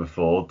willing to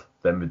afford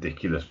them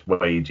ridiculous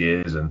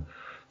wages and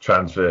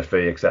transfer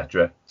fee,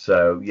 etc.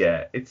 So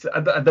yeah, I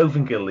don't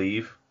think he'll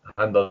leave.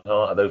 Hand on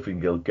heart, I don't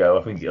think he'll go.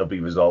 I think it'll be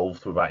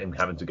resolved without him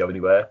having to go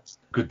anywhere,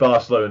 because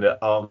Barcelona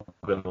aren't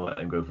going to let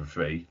him go for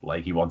free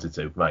like he wanted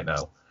to right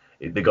now.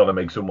 They're going to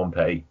make someone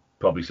pay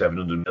probably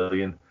 700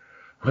 million,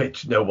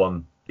 which no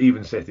one,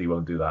 even City,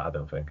 won't do that, I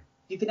don't think.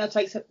 Do you think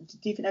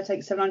they'll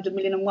take 700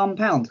 million and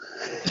 £1?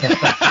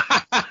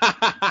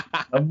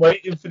 I'm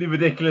waiting for the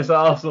ridiculous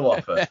Arsenal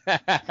offer.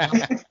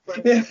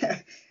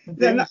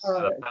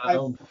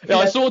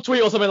 I saw a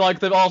tweet or something like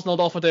that Arsenal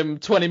had offered him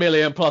 20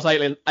 million plus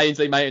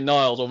Ainsley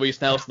Maitland-Niles or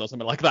Reece Nelson or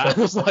something like that. It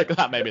was like,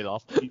 that made me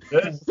laugh. He's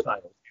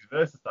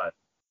versatile.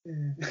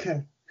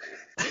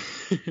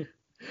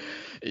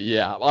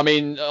 Yeah, I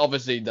mean,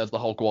 obviously there's the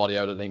whole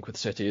Guardiola link with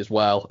City as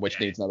well, which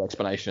needs no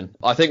explanation.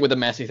 I think with the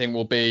Messi thing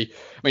will be,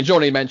 I mean,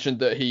 Johnny mentioned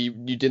that you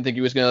didn't think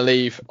he was going to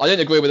leave. I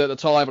didn't agree with it at the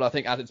time, but I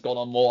think as it's gone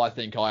on more, I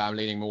think I am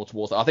leaning more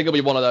towards that. I think it'll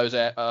be one of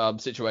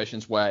those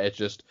situations where it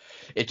just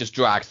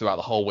drags throughout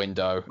the whole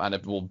window, and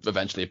it will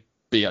eventually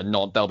be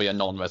there'll be a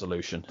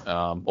non-resolution,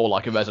 or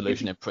like a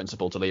resolution in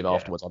principle to leave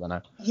afterwards. I don't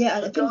know.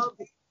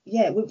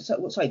 Yeah,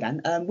 sorry,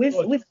 Dan.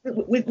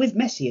 With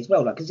Messi as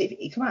well, like, because if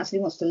he actually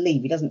wants to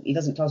leave, he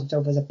doesn't class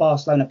himself as a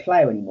Barcelona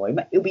player anymore.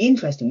 It'll be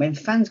interesting when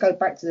fans go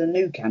back to the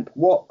new camp.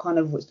 What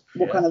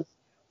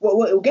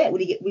he'll get? Will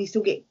he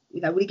still get?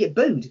 Will he get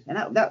booed? And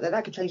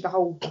that could change the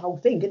whole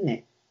thing, couldn't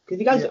it? Because if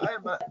he goes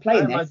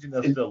playing there, I imagine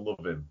they'll still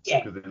love him.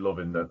 Yeah, because they love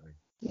him, don't they?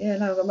 Yeah,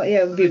 no,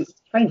 it would be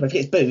strange if he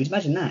gets booed.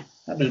 Imagine that.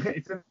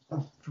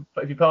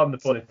 If you pardon the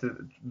pun, it's a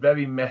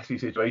very messy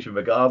situation,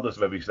 regardless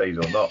of whether he stays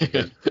or not.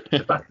 Because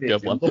the fact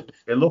is,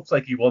 it looks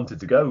like he wanted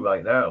to go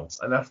right now,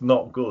 and that's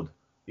not good.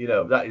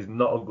 That is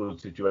not a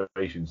good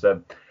situation.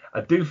 So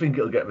I do think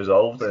it'll get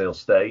resolved and he'll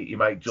stay. He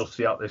might just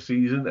see out this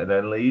season and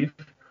then leave.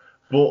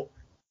 But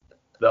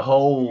the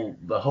whole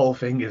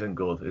thing isn't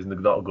good.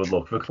 Isn't not a good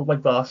look for a club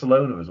like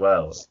Barcelona as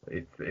well.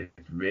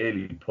 It's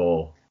really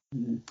poor.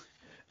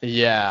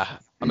 Yeah,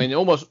 I mean, it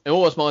almost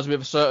reminds me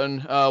of a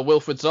certain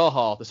Wilfried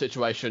Zaha, the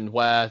situation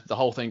where the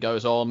whole thing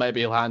goes on.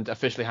 Maybe he'll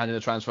officially hand in a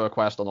transfer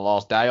request on the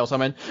last day or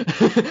something.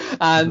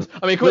 And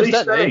I mean, will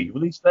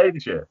he stay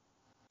this year?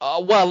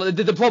 Well,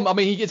 the problem, I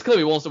mean, it's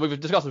clearly wants to. We've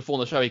discussed before on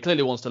the show. He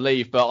clearly wants to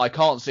leave, but I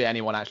can't see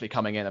anyone actually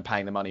coming in and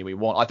paying the money we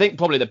want. I think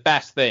probably the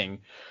best thing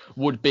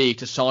would be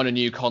to sign a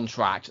new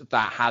contract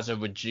that has a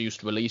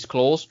reduced release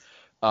clause,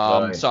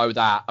 Right. So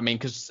that,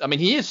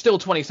 he is still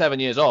 27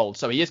 years old,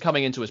 so he is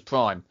coming into his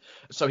prime.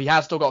 So he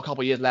has still got a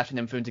couple of years left in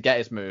him for him to get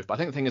his move. But I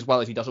think the thing as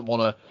well is he doesn't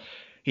want,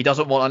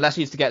 unless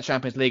he's to get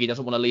Champions League, he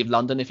doesn't want to leave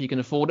London if he can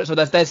afford it. So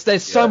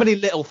there's so many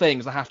little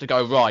things that have to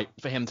go right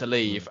for him to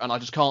leave, and I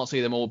just can't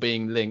see them all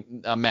being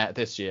met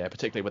this year,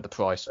 particularly with the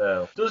price.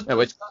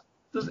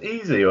 Does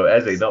Easy or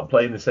Eze not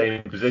play in the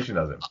same position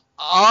as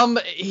him?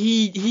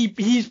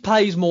 He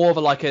plays more of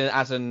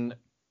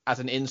as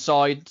an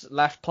inside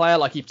left player.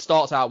 Like, he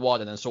starts out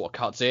wide and then sort of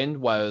cuts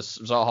in, whereas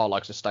Zaha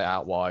likes to stay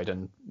out wide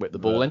and whip the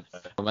ball in,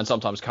 and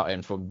sometimes cut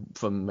in from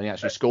when he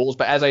actually scores.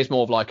 But Eze's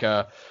more like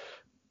a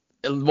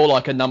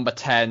number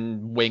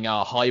 10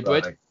 winger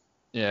hybrid. Right.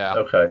 Yeah.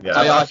 Okay.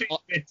 Yeah.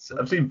 So,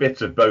 I've seen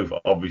bits of both.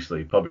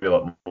 Obviously, probably a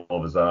lot more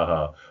of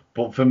Zaha.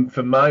 But from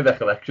my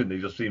recollection, they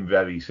just seem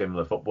very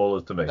similar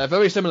footballers to me. They're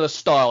very similar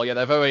style. Yeah,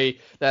 they're very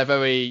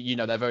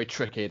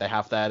tricky.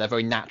 They're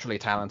very naturally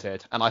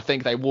talented, and I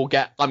think they will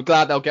get. I'm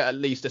glad they'll get at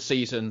least a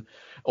season,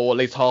 or at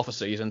least half a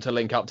season, to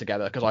link up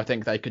together, because I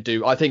think they could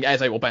do. I think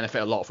Eze will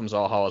benefit a lot from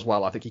Zaha as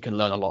well. I think he can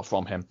learn a lot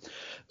from him.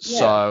 Yeah.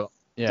 So.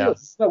 Yeah.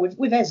 Well,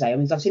 with Eze,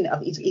 I've seen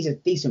he's a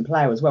decent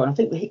player as well, and I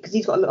think because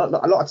he's got a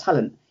lot of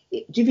talent.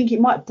 Do you think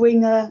it might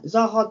bring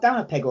Zaha down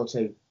a peg or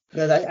two?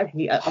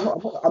 Actually, I'm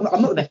not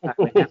the best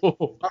player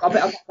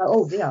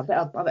right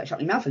now. I better shut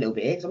my mouth a little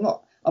bit here, because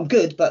I'm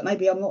good, but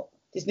maybe I'm not.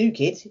 This new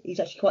kid, he's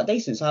actually quite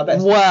decent, so I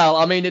better.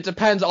 Well, it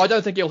depends. I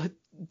don't think he'll.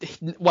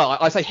 Well,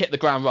 I say hit the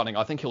ground running.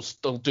 I think he'll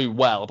still do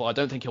well, but I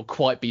don't think he'll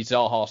quite be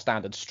Zaha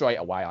standard straight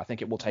away. I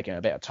think it will take him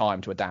a bit of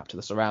time to adapt to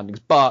the surroundings,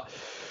 but.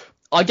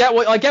 I get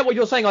what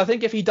you're saying. I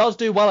think if he does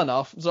do well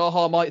enough,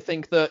 Zaha might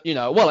think that,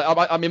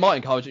 might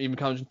encourage him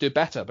to do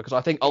better, because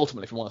I think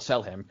ultimately, if we want to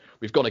sell him,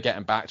 we've got to get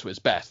him back to his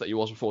best that he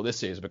was before this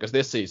season, because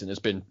this season has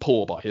been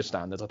poor by his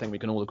standards. I think we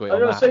can all agree on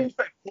that.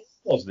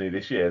 Wasn't he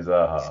this year,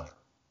 Zaha?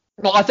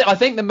 Well, I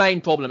think the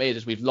main problem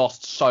is we've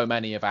lost so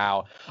many of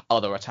our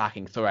other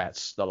attacking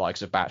threats, the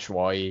likes of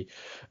Batshuayi,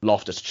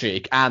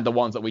 Loftus-Cheek, and the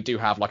ones that we do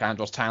have, like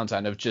Andros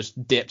Townsend, have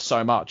just dipped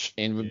so much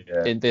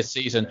in this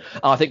season.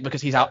 And I think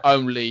because he's our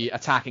only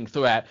attacking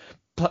threat,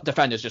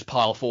 defenders just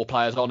pile 4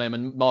 players on him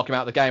and mark him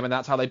out of the game, and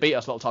that's how they beat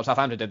us a lot of times.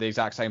 Southampton did the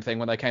exact same thing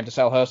when they came to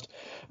Selhurst,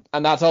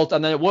 and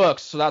then it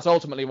works. So that's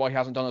ultimately why he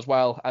hasn't done as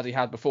well as he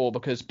had before.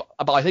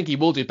 But I think he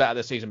will do better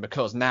this season,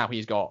 because now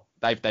they've got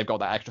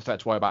that extra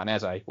threat to worry about in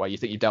Eze, where you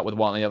think you've dealt with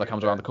one and the other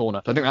comes around the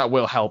corner. So I think that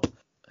will help.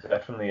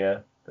 Definitely, yeah,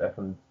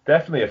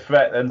 definitely a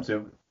threat. Them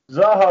two.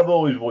 Zaha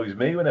always worries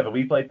me whenever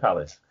we play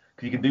Palace,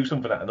 because you can do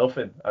something out of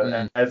nothing,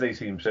 and Eze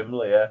seems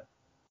similar. Yeah.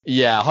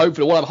 Yeah,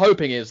 hopefully. What I'm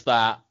hoping is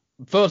that.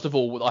 First of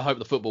all, I hope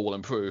the football will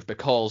improve,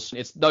 because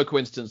it's no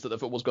coincidence that the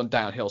football's gone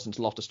downhill since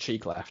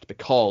Loftus-Cheek left,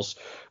 because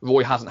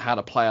Roy hasn't had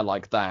a player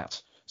like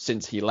that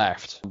since he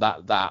left,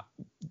 that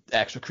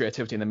extra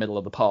creativity in the middle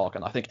of the park,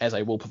 and I think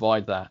Eze will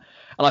provide that.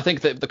 And I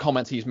think that the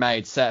comments he's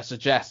made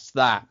suggests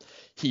that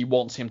he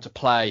wants him to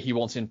play, he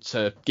wants him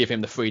to give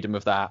him the freedom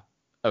of that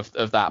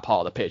part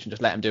of the pitch and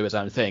just let him do his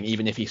own thing,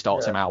 even if he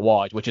starts him out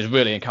wide, which is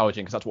really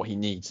encouraging, because that's what he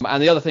needs.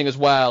 And the other thing as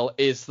well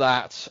is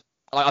that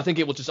I think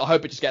I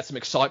hope it just gets some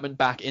excitement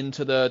back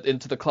into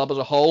the club as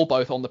a whole,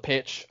 both on the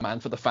pitch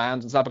and for the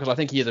fans and stuff, because I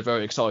think he is a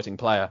very exciting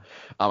player,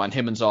 and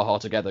him and Zaha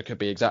together could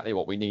be exactly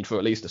what we need for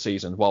at least a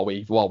season while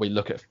we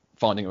look at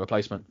finding a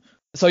replacement.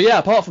 So yeah,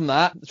 apart from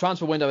that, the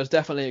transfer window has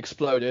definitely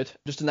exploded.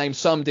 Just to name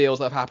some deals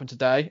that have happened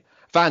today.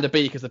 Van der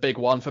Beek is the big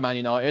one for Man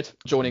United,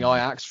 joining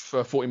Ajax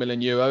for 40 million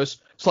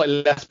euros.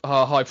 Slightly less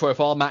high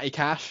profile, Matty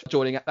Cash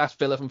joining that's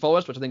Villa from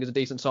Forest, which I think is a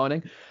decent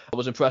signing. I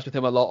was impressed with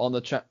him a lot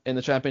in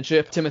the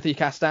Championship. Timothy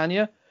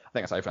Castagna, I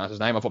think that's how you pronounce his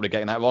name. I'm probably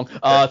getting that wrong.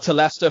 To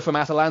Leicester from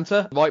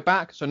Atalanta, right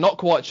back. So not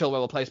quite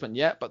Chilwell replacement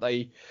yet, but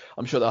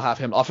I'm sure they'll have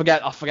him. I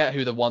forget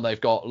who the one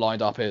they've got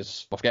lined up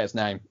is. I forget his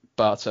name.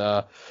 But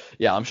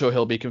yeah, I'm sure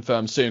he'll be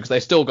confirmed soon, because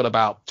they've still got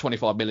about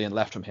 25 million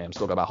left from him,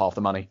 still got about half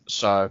the money.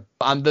 So,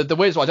 and the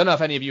weird one, I don't know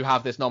if any of you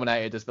have this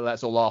nominated as the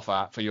Let's All Laugh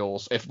At for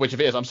yours. If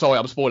it is, I'm sorry,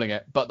 I'm spoiling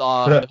it. But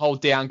the whole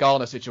Dejan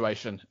Garner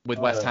situation with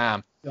West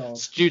Ham.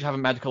 It's due to have a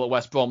medical at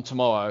West Brom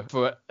tomorrow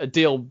for a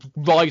deal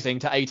rising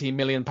to £18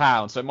 million.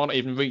 So it might not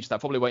even reach that.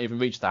 Probably won't even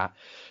reach that.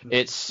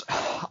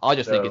 I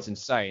just think it's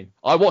insane.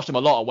 I watched him a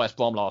lot at West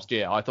Brom last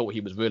year. I thought he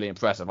was really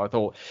impressive. I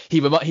thought he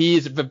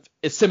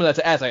is similar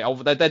to Eze.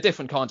 They're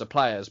different kinds of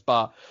players,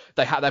 but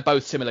they're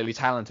both similarly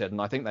talented,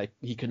 and I think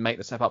he could make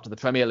the step up to the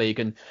Premier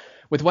League. And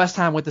with West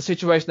Ham, with the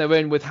situation they're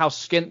in, with how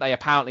skint they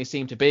apparently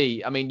seem to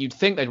be, I mean, you'd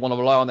think they'd want to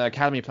rely on their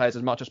academy players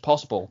as much as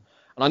possible.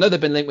 And I know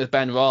they've been linked with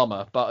Ben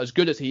Rama, but as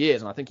good as he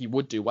is, and I think he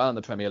would do well in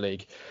the Premier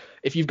League,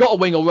 if you've got a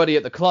wing already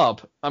at the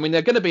club, I mean,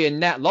 they're going to be a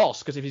net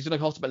loss, because if he's going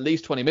to cost them at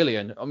least 20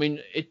 million, I mean,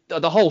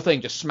 the whole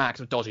thing just smacks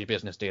of dodgy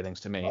business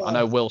dealings to me. I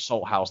know Will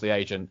Salthouse, the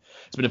agent,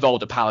 has been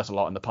involved at Palace a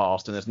lot in the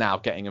past, and is now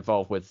getting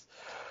involved with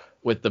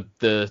the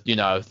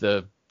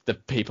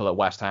people at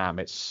West Ham.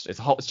 It's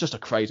just a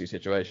crazy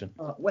situation.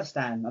 West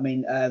Ham. I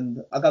mean,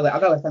 I go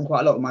West Ham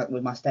quite a lot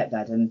with my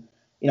stepdad, and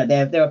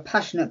they're a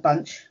passionate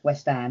bunch,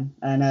 West Ham,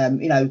 and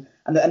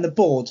and the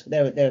board,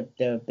 they're a bit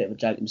of a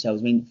joke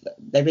themselves. I mean,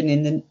 they've been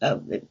in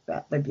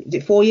is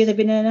it 4 years they've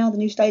been there now, the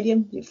new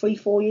stadium? Is it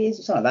 3-4 years?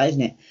 It's something like that,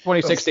 isn't it?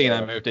 2016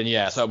 they moved in,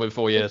 yeah, so it'll be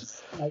 4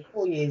 years.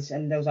 4 years,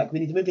 and they was like, we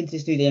need to move into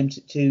this stadium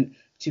to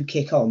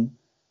kick on,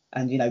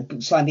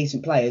 and sign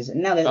decent players.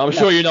 And now I'm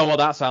sure you know what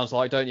that sounds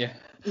like, don't you?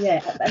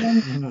 Yeah, and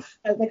then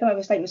they come out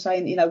with a statement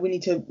saying, we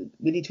need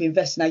to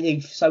invest in our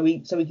youth so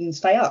we can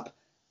stay up.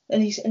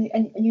 And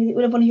you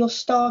would have one of your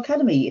star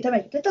academy.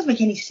 It doesn't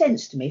make any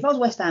sense to me. If I was a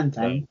West Ham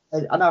fan,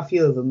 I know a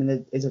few of them,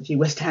 and there's a few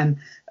West Ham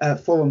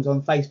forums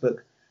on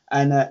Facebook,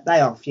 and they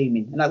are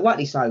fuming, and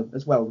rightly so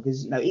as well,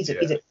 because he's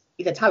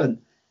a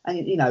talent,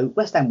 and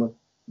West Ham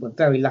were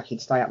very lucky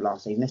to stay up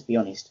last season. Let's be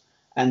honest.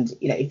 And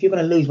if you're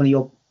going to lose one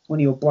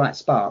of your bright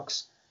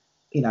sparks,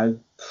 they're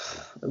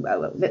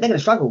going to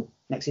struggle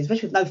next season,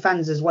 especially with no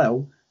fans as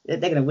well. They're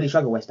going to really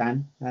struggle, West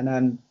Ham,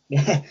 and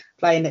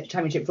playing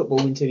Championship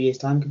football in 2 years'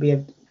 time could be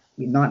a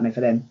nightmare for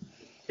them.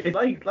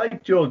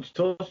 Like George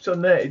touched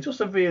on there, it's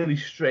just a really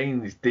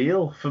strange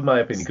deal, for my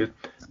opinion, because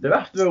they're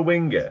after a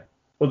winger,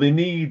 or they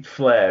need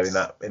flair in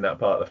that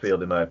part of the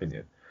field, in my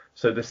opinion.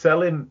 So they're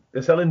selling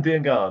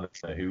Dean Garner,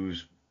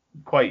 who's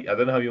quite, I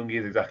don't know how young he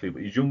is exactly,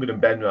 but he's younger than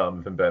Ben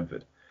Rahman from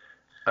Brentford.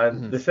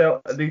 And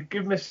they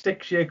give him a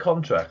 6-year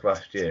contract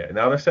last year, and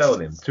now they're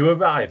selling him to a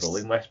rival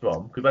in West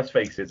Brom, because let's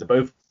face it, they're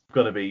both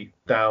going to be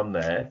down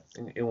there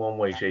in one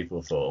way, shape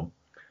or form.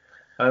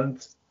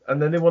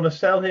 And then they want to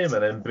sell him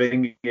and then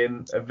bring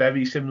in a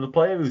very similar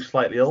player who's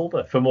slightly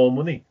older for more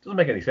money. Doesn't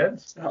make any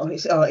sense. When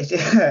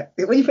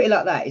you put it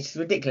like that, it's just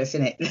ridiculous,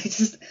 isn't it?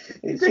 It's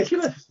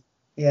ridiculous.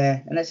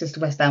 Yeah, and that's just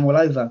West Ham all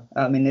over.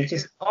 I mean, they're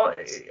just. I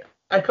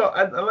can't,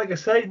 and like I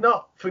say,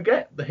 not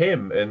forget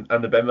him and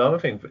the Ben Rahman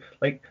thing.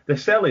 Like, they're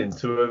selling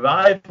to a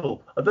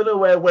rival. I don't know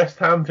where West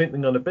Ham think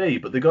they're going to be,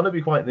 but they're going to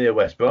be quite near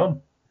West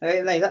Brom.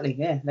 Exactly,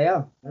 yeah, they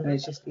are. I mean,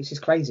 it's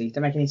just crazy. It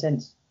doesn't make any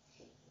sense.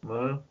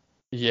 No.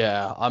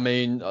 Yeah, I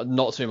mean,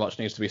 not too much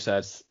needs to be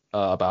said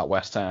about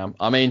West Ham.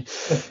 I mean,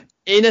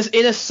 in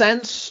a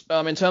sense,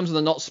 in terms of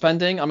the not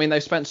spending, I mean,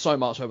 they've spent so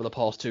much over the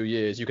past 2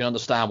 years. You can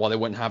understand why they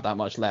wouldn't have that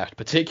much left,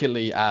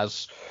 particularly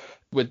as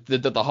with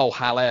the whole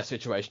Haller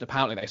situation.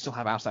 Apparently, they still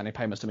have outstanding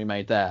payments to be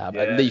made there,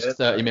 at least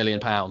 £30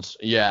 million.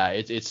 Yeah,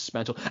 it's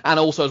mental. And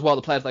also as well,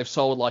 the players they've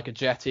sold, like a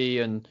Jetty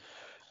and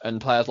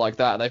players like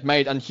that, they've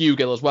made, and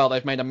Hugill as well,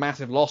 they've made a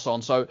massive loss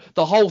on. So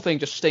the whole thing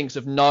just stinks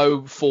of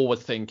no forward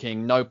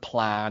thinking, no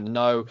plan,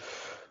 no.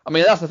 I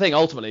mean, that's the thing.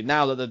 Ultimately,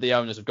 now that the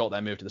owners have got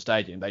their move to the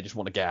stadium, they just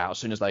want to get out as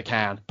soon as they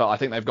can. But I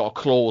think they've got a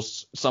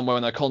clause somewhere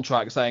in their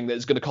contract saying that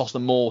it's going to cost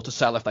them more to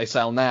sell if they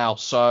sell now.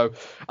 So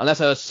unless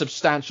a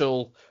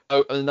substantial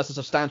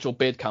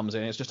bid comes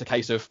in, it's just a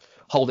case of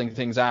holding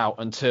things out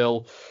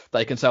until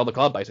they can sell the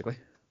club, basically.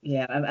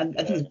 Yeah, and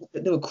I think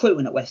the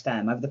recruitment at West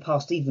Ham over the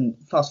past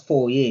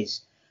 4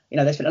 years.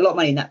 They spent a lot of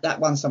money in that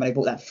one summer. They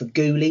bought that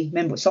Feghouli.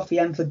 Remember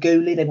Sofiane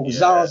Feghouli? They bought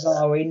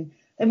Zaza in.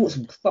 They bought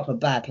some proper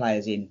bad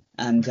players in,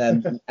 and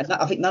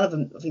I think none of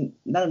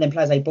them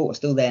players they bought are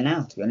still there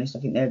now. To be honest, I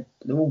think they're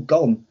all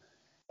gone.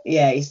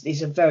 Yeah,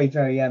 it's a very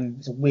very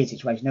it's a weird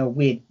situation. They're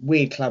a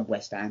weird club,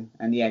 West Ham,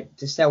 and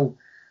to sell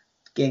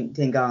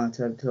Garner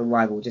to a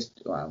rival,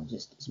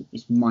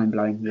 it's mind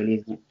blowing, really,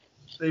 isn't it?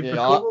 They've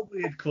become a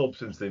weird club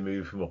since they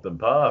moved from Upton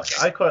Park.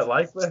 I quite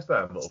like West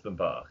Ham at Upton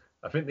Park.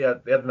 I think they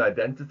had an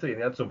identity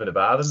and they had something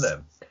about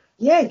them.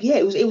 Yeah,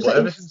 it was a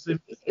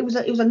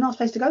nice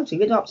place to go to. You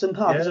went to Upton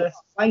Park as a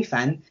away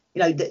fan.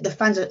 The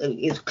fans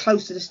it was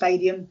close to the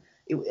stadium.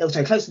 It was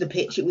close to the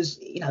pitch. It was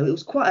it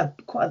was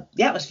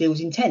the atmosphere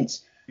was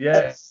intense.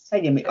 Yeah.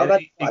 Stadium.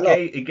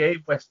 It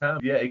gave West Ham.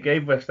 Yeah, it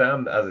gave West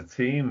Ham as a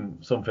team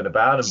something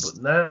about them. But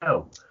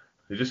now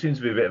they just seem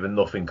to be a bit of a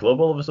nothing club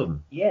all of a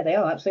sudden. Yeah, they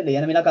are absolutely.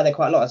 And I mean, I go there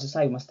quite a lot, as I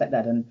say, with my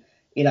stepdad, and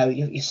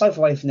you're so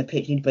far away from the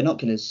pitch, you need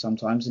binoculars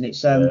sometimes, and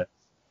it's and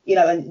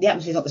the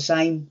atmosphere's not the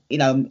same.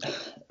 Kind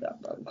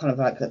of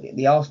like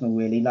the Arsenal,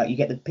 really. Like, you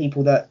get the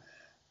people that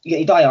you get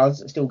your diehards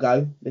that still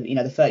go. The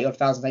 30-odd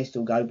thousand they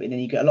still go, but then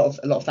you get a lot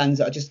of fans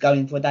that are just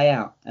going for a day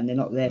out, and they're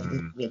not there.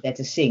 They're there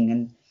to sing,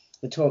 and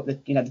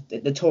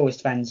the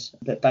tourist fans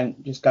that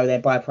don't just go there,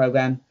 buy a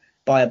programme,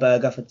 buy a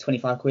burger for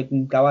 25 quid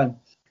and go home.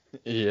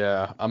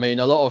 Yeah, I mean,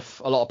 a lot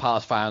of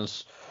Palace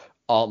fans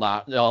aren't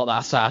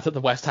that sad at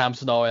the West Ham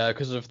scenario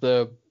because of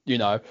that's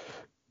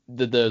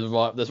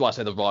why I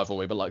say the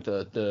rivalry, but like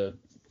the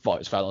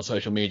fights found on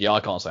social media. I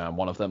can't say I'm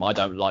one of them. I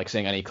don't like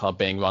seeing any club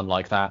being run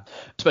like that,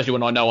 especially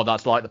when I know what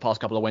that's like the past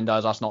couple of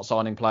windows, us not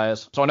signing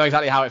players. So I know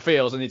exactly how it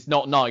feels, and it's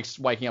not nice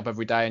waking up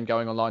every day and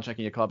going online,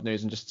 checking your club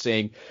news and just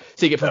seeing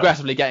it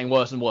progressively getting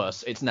worse and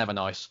worse. It's never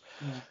nice.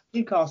 Yeah.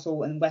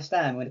 Newcastle and West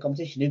Ham are in a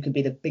competition. Who could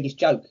be the biggest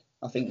joke?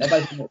 I think they're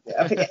both.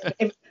 I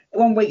think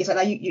one week it's like,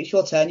 no, it's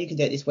your turn. You can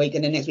do it this week,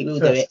 and then next week we'll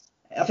do it.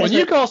 Well,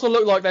 Newcastle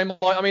look like they might.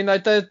 I mean,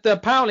 they're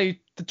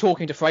apparently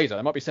talking to Fraser.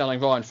 They might be selling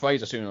Ryan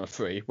Fraser soon on a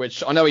free,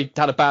 which I know he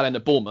had a bad end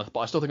at Bournemouth,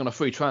 but I still think on a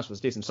free transfer it's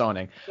a decent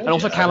signing. And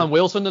also Callum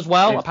Wilson as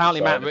well.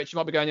 Apparently Matt Ritchie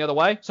might be going the other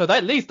way. So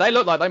they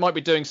look like they might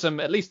be doing some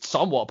at least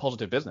somewhat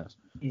positive business.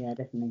 Yeah,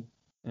 definitely.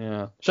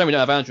 Yeah. Shame we don't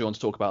have Andrew on to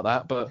talk about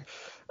that, but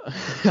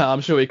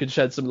I'm sure he could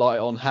shed some light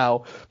on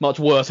how much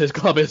worse his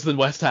club is than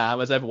West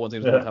Ham, as everyone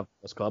seems to have a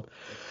worse club.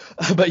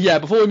 But yeah,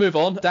 before we move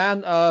on,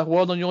 Dan,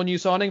 word on your new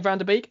signing, Van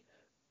der Beek?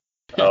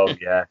 Oh,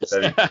 yeah.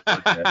 Very good,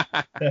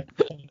 yeah.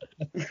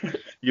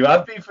 You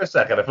had me for a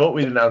second. I thought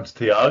we'd announced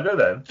Thiago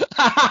then.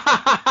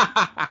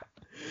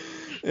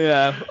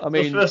 Yeah, I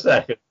mean, Just for a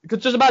second.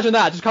 just imagine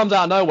that. It just comes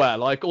out of nowhere.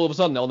 Like, all of a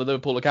sudden on the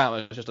Liverpool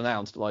account, it's just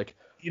announced. Like,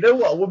 You know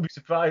what? I wouldn't be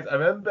surprised. I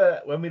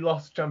remember when we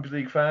lost the Champions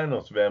League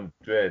final to Real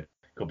Madrid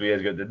a couple of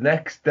years ago. The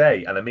next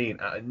day, and I mean,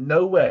 out of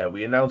nowhere,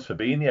 we announced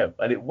Fabinho,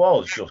 and it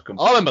was just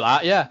I remember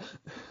that, yeah.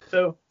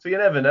 So you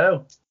never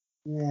know.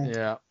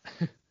 Yeah.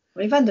 I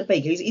mean, Van der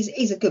Beek,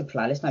 he's a good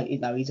player. Let's know,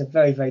 he's a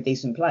very, very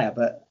decent player.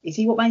 But is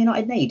he what Man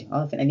United need? I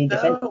don't think they need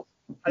defence. No,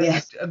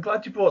 Yeah. I'm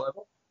glad you brought that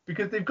up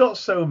because they've got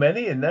so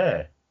many in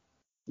there.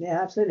 Yeah,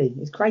 absolutely.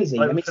 It's crazy.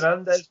 Like I mean,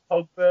 Fernandes,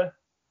 Pogba.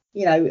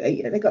 you know,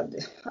 they got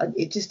it.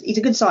 He's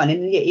a good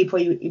signing. Yeah, he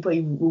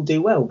probably will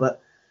do well.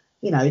 But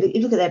you know,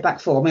 you look at their back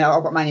four. I mean,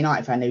 I've got a Man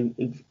United fan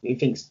who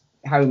thinks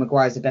Harry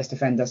Maguire's the best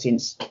defender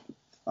since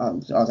I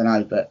don't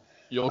know, but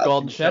Your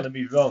garden shed. Telling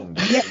me wrong.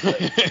 yeah.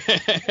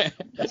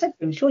 I said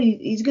to him, surely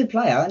he's a good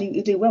player and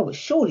he'll do well, but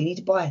surely you need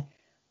to buy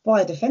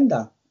a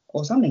defender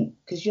or something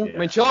because you're. I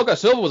mean, Thiago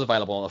Silva was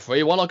available on a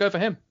free. Why not go for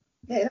him?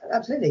 Yeah,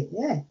 absolutely.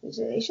 Yeah,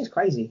 it's just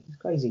crazy. It's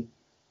crazy.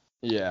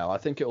 Yeah, I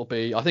think it'll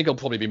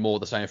probably be more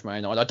the same for Man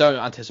United. I don't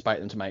anticipate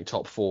them to make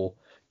top four,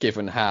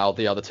 given how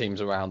the other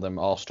teams around them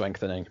are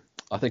strengthening.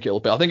 I think it'll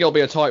be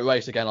a tight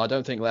race again. I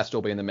don't think Leicester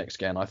will be in the mix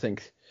again. I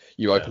think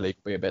Europa League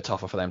will be a bit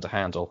tougher for them to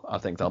handle. I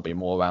think they'll be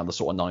more around the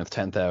sort of 9th,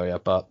 10th area.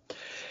 But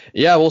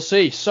yeah, we'll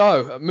see.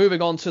 So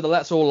moving on to the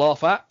Let's All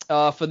Laugh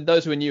At. For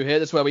those who are new here,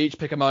 this is where we each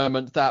pick a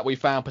moment that we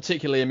found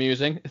particularly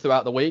amusing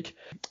throughout the week,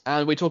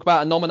 and we talk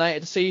about a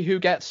nominator to see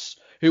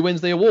who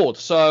wins the award.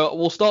 So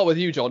we'll start with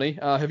you, Johnny.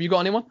 Have you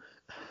got anyone?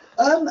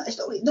 It's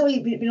not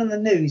really been on the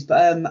news,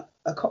 but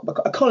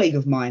a colleague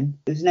of mine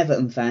who's an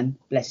Everton fan,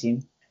 bless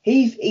him.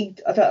 I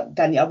thought,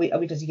 Danny, I'll be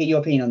glad to get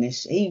your opinion on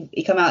this. He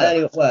came out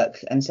earlier at work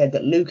and said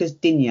that Lucas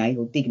Digne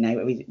or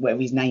Digne,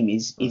 whatever his name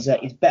is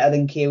better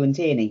than Kieran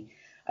Tierney.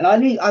 And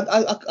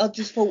I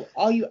just thought,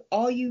 are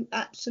you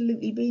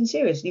absolutely being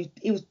serious?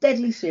 He was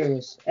deadly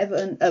serious.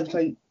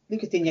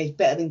 Lucas Digne is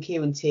better than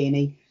Kieran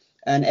Tierney,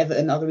 and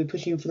Everton are going to be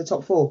pushing him for the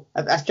top four.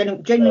 That's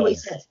genuinely what he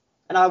said.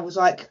 And I was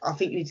like, I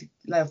think you need to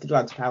lay off the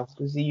drugs, pal,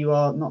 because you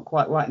are not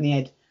quite right in the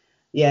head.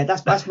 Yeah,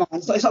 that's mine.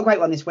 It's not a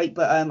great one this week,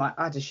 but I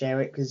had to share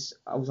it because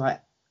I was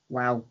like,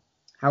 wow,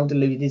 how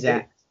deluded is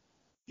that?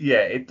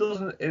 Yeah, it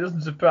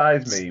doesn't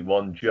surprise me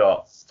one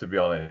jot, to be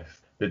honest.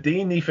 The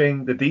Digne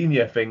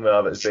thing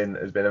rather has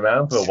been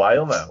around for a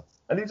while now,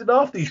 and he's an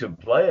half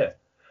decent player.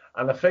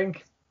 And I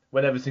think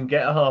when Everton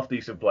get a half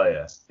decent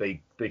player,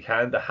 they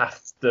kind of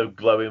have to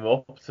blow him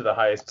up to the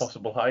highest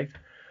possible height,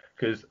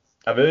 because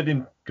I've heard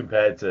him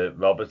compared to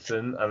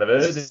Robertson, and I've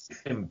heard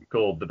him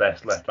called the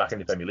best left back in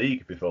the Premier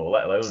League before,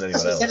 let alone anyone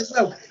else. He said as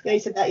well. Yeah, he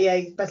said that. Yeah,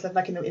 he's best left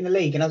back in the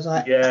league, and I was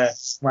like, yeah,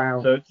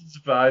 wow. So it doesn't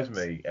surprise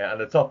me,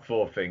 and the top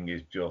four thing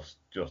is just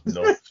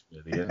nuts,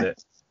 really, isn't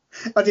it?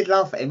 I did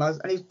laugh at him,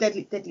 and he was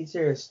deadly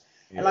serious.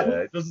 And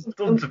it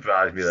doesn't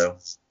surprise me though.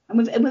 And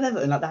with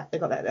Everton like that, they've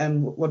got that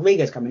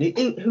Rodriguez coming,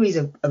 who is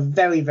a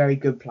very, very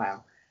good player.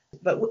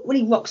 But when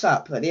he rocks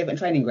up at the Everton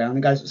training ground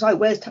and goes, so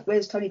where's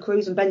Tony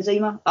Cruz and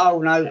Benzema? Oh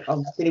no,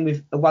 I'm dealing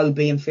with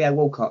Iwobi and Theo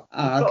Walcott.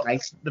 Oh, okay.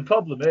 The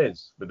problem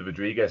is with the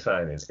Rodriguez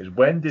signing is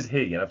when did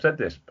he, and I've said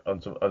this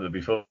on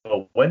before,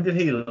 when did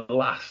he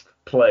last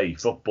play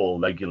football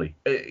regularly?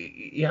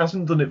 He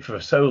hasn't done it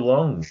for so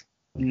long.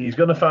 He's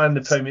going to find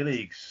the Premier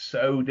League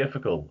so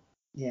difficult.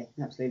 Yeah,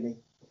 absolutely.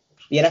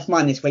 Yeah, that's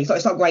mine this week.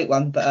 It's not a great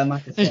one, but I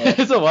can say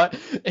it's all right.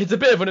 It's a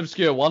bit of an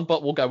obscure one,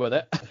 but we'll go with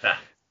it.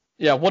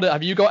 Yeah,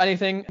 have you got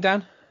anything,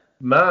 Dan?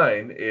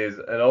 Mine is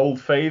an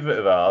old favourite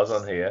of ours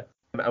on here,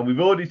 and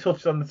we've already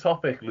touched on the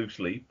topic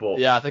loosely, but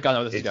yeah, I think I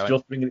know this is going. It's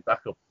just bringing it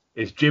back up.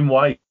 It's Jim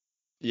White.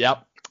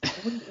 Yep.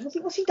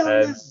 What's he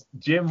done now?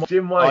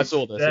 Jim White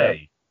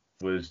today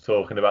was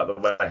talking about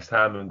the West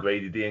Ham and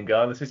Grady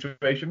Diangana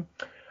situation,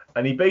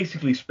 and he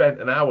basically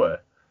spent an hour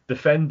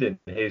defending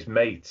his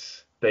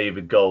mates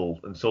David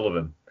Gold and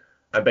Sullivan,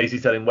 and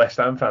basically telling West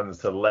Ham fans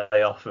to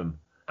lay off him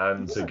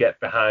and to get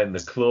behind the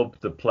club,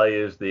 the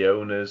players, the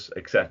owners,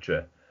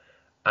 etc.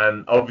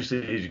 And obviously,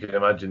 as you can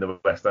imagine, the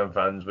West Ham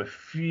fans were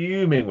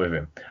fuming with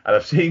him. And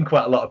I've seen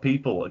quite a lot of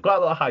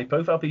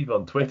high-profile people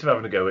on Twitter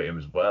having a go at him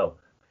as well.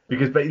 But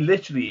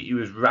he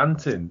was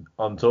ranting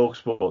on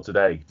TalkSport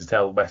today to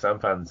tell West Ham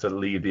fans to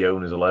leave the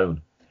owners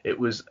alone. It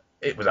was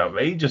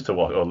outrageous to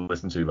watch or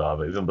listen to,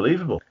 rather. It was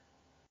unbelievable.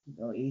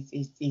 Oh,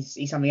 he's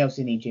something else,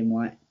 isn't he, Jim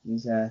White?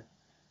 He's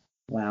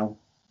wow.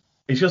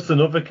 It's just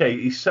another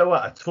case. He's so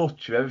out of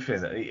touch with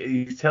everything.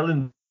 He's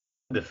telling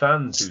the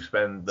fans who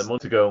spend the money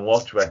to go and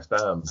watch West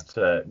Ham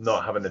to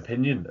not have an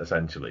opinion,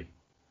 essentially.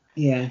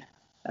 Yeah.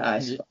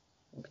 What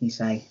can you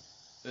say?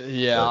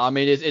 Yeah, I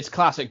mean, it's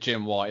classic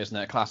Jim White, isn't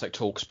it? Classic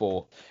talk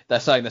sport. They're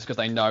saying this because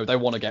they know they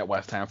want to get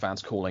West Ham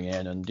fans calling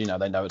in, and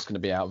they know it's going to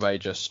be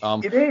outrageous.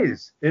 It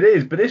is,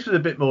 but this was a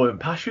bit more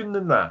impassioned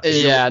than that.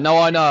 Yeah, no,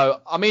 I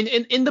know. I mean,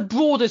 in the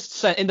broadest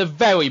sense, in the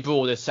very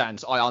broadest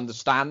sense, I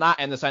understand that,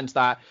 in the sense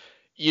that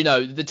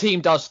the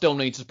team does still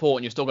need support,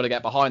 and you're still going to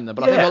get behind them.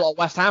 But I think a lot of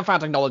West Ham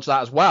fans acknowledge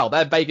that as well.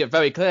 They make it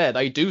very clear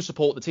they do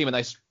support the team, and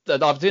I've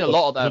seen a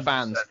lot of their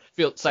fans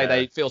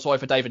they feel sorry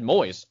for David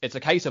Moyes. It's a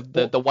case of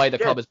the way the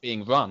club is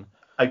being run.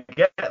 I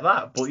get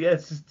that, but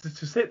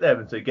to sit there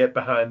and to get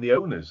behind the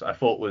owners, I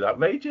thought was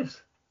outrageous.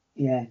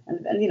 Yeah,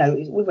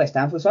 and with West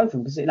Ham, for so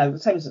from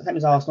because same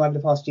as Arsenal over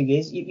the past 2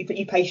 years,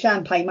 you pay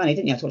champagne money,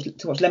 didn't you,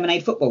 to watch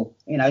Lemonade football?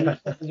 You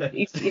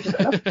just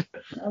love,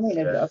 I mean,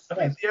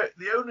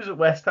 the owners at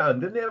West Ham,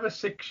 didn't they have a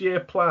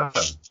 6-year plan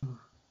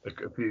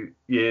a few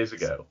years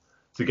ago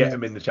to get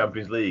them in the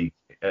Champions League,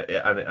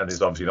 and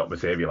it's obviously not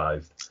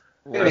materialised.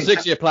 Well, the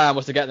 6-year plan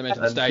was to get them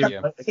into the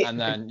stadium, and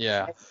then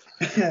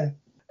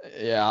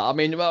Yeah, I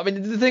mean,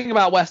 the thing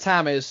about West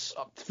Ham is,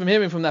 from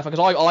hearing from them, because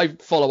I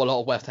follow a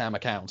lot of West Ham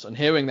accounts, and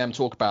hearing them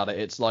talk about it,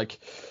 it's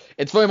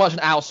very much an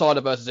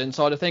outsider versus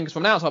insider thing. Because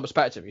from an outside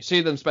perspective, you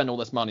see them spend all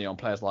this money on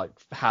players like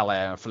Haller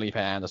and Felipe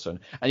Anderson,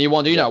 and you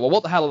wonder, well,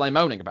 what the hell are they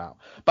moaning about?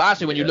 But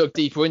actually, when you look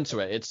deeper into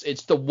it,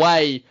 it's the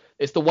way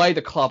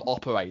the club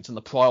operates and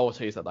the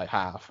priorities that they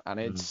have, and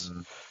it's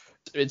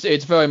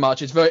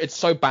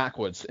so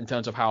backwards in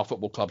terms of how a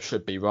football club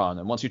should be run.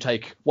 And once you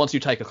take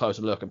a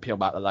closer look and peel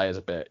back the layers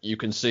a bit, you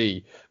can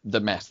see the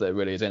mess that it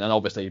really is in. And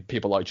obviously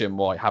people like Jim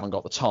White haven't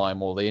got the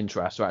time or the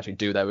interest to actually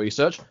do their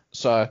research.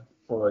 So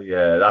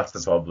that's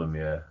the problem.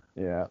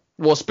 Yeah.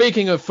 Well,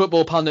 speaking of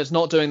football pundits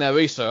not doing their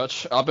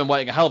research, I've been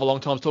waiting a hell of a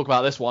long time to talk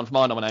about this one for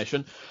my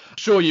nomination.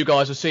 Sure, you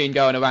guys have seen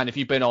going around. If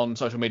you've been on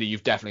social media,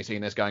 you've definitely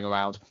seen this going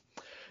around.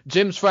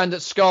 Jim's friend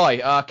at Sky,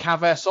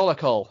 Kaveh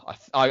Solakol.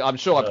 I'm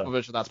sure I've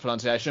butchered that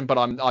pronunciation, but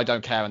I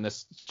don't care in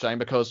this, Shane,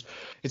 because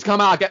he's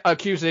come out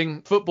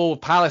accusing Football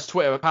Palace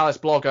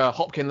blogger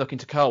Hopkin looking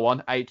to curl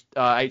one,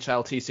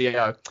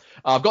 HLTCO.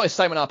 I've got his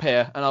statement up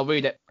here, and I'll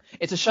read it.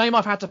 It's a shame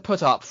I've had to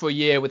put up for a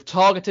year with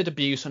targeted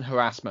abuse and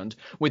harassment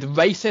with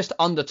racist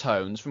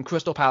undertones from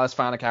Crystal Palace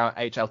fan account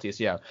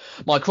HLTCO.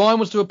 My crime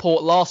was to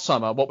report last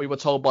summer what we were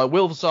told by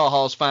Wilf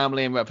Zaha's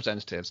family and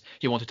representatives.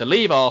 He wanted to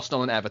leave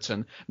Arsenal and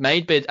Everton,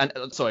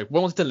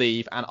 wanted to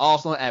leave, and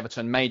Arsenal and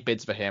Everton made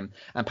bids for him,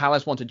 and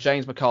Palace wanted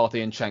James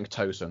McCarthy and Cenk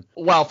Tosun.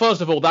 Well,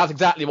 first of all, that's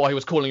exactly why he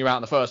was calling you out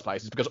in the first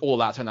place, is because all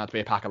that turned out to be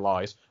a pack of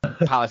lies.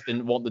 Palace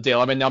didn't want the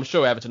deal. I mean, I'm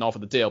sure Everton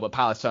offered the deal, but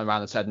Palace turned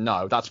around and said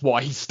no. That's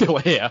why he's still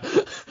here.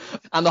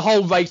 And the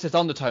whole racist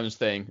undertones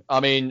thing,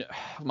 I mean,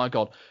 my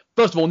God.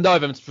 First of all, no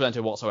evidence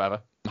presented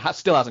whatsoever.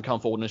 Still hasn't come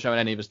forward and shown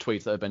any of his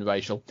tweets that have been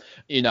racial.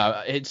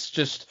 It's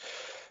just,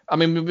 I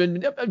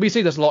mean, we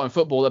see this a lot in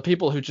football, that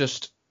people who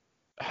just,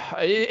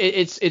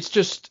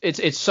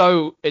 it's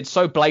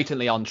so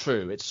blatantly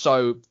untrue. It's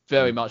so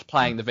very much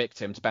playing the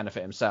victim to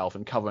benefit himself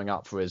and covering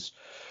up for his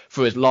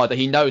lie that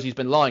he knows he's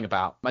been lying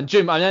about. And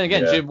Jim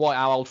White,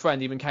 our old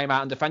friend, even came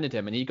out and defended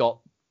him, and he got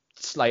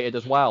slated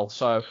as well.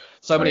 So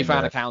many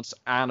fan accounts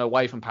and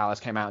away from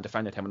Palace came out and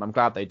defended him, and I'm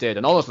glad they did.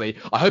 And honestly,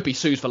 I hope he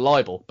sues for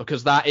libel,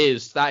 because that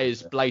is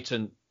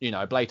blatant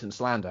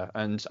slander,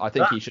 and I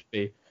think he should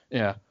be.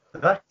 Yeah.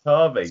 That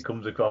Harvey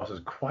comes across as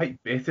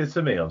quite bitter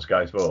to me on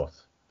Sky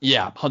Sports.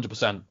 Yeah,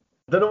 100%.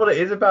 I don't know what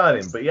it is about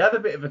him, but he had a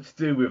bit of a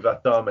to-do with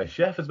that Dharmesh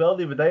Chef as well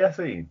the other day I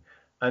seen.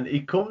 And he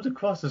comes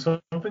across as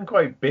something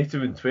quite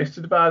bitter and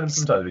twisted about him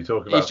sometimes. We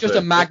talk about. He's just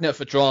a magnet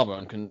for drama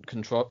and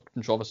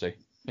controversy.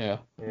 Yeah.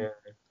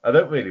 I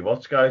don't really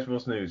watch Sky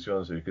Sports News, to be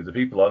honest with you, because the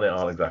people on it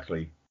aren't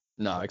exactly.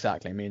 No,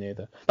 exactly. Me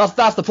neither.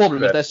 That's the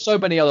problem. Is there's so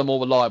many other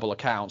more reliable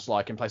accounts,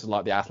 like in places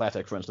like The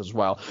Athletic, for instance, as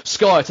well.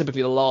 Sky are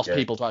typically the last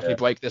people to actually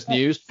break this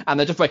news, and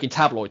they're just breaking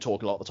tabloid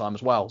talk a lot of the time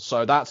as well.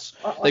 So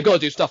they've got to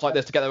do stuff like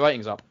this to get their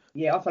ratings up.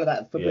 Yeah, I follow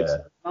that for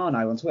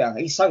Arno on Twitter.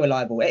 He's so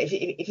reliable. If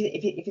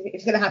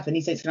it's going to happen,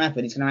 he says it's going to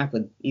happen. It's going to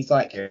happen. He's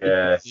like... Him,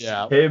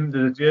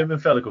 there's a German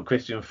fella called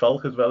Christian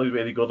Falk as well, who's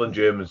really good on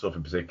German stuff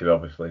in particular,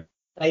 obviously.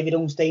 David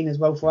Ornstein as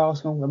well for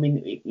Arsenal. I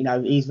mean,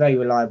 he's very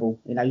reliable.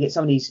 You get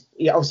some of these...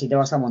 obviously, there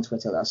are some on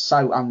Twitter that are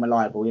so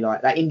unreliable. You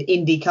like that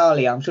Indy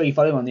Carlia. I'm sure you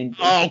follow him on Indy.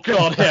 Oh,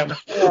 God, him.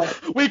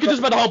 We could just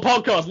spend a whole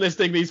podcast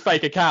listing these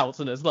fake accounts,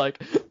 and it's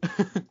like...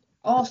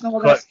 Arsenal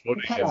are quite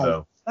funny,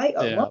 though.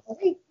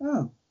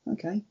 Oh,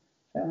 okay.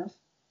 Fair enough.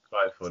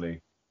 Quite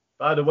funny.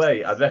 By the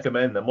way, I'd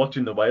recommend, I'm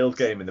watching the Wales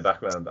game in the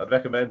background, I'd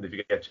recommend if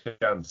you get a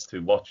chance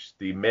to watch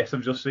the miss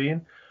I've just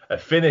seen. A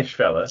Finnish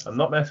fella, I'm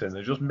not messing,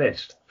 they just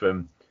missed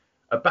from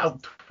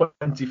about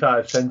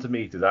 25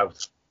 centimetres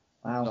out.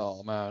 Wow.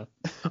 Oh, man.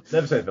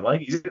 Never seen anything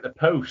like it. He's at the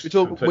post.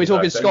 We're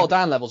talking Scott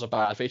Dan levels of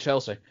bad for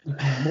Chelsea.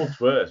 Much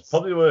worse.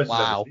 Probably worse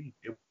wow. than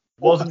it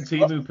wasn't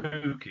Timu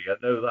Pukki, I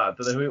know that. I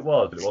don't know who it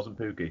was, but it wasn't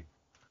Pukki.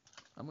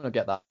 I'm going to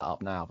get that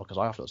up now because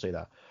I have to see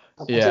that.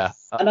 Yeah.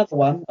 Another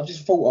one I've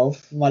just thought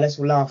of, my Les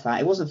will laugh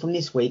at. It wasn't from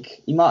this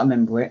week. You might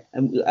remember it.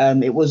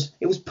 It was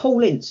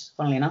Paul Ince,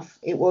 funnily enough.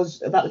 It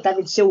was about the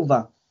David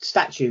Silva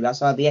statue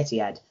outside the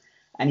Etihad.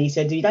 And he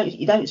said, you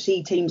don't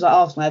see teams like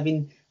Arsenal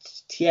having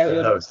Thierry.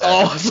 Oh,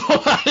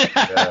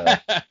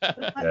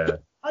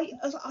 Oh,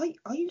 yeah.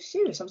 Are you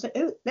serious? I'm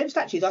saying, them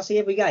statues I see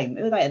every game.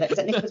 Who are they? Is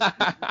that Nicholas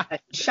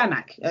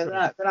Shamak? I don't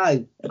know.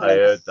 I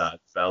heard that.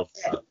 Felt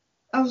that.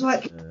 I was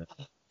like,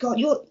 God,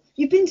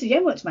 you've been to the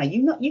Emirates, mate.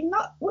 You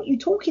not. What are you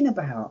talking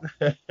about?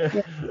 Yeah.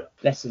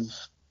 Bless him.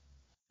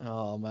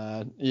 Oh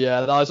man,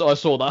 yeah, I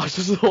saw that. I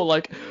just thought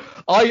like,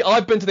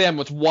 I've been to the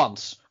Emirates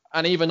once,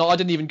 and I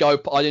didn't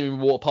even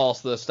walk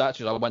past the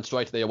statues. I went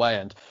straight to the away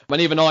end. I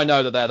mean, even I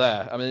know that they're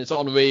there. I mean, it's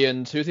Henri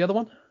and who's the other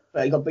one?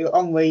 You got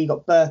Henri, you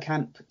got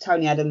Bergkamp,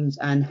 Tony Adams,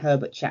 and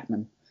Herbert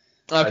Chapman.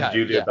 Okay. And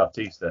Julia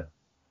Baptista.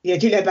 Yeah,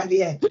 Julia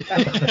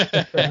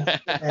Baptista.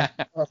 Yeah.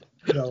 Oh,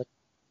 God.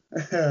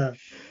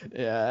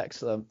 Yeah,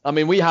 excellent. I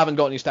mean, we haven't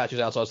got any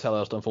statues outside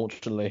Selhurst,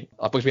 unfortunately,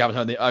 because we haven't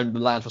owned the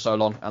land for so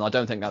long, and I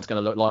don't think that's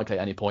going to look likely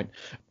at any point.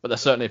 But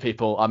there's certainly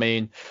people. I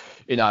mean,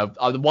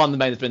 the one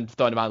that's been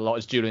thrown about a lot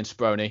is Julian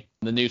Speroni,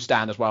 the new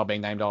stand as well being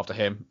named after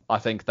him. I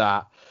think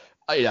that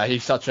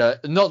he's such a,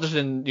 not just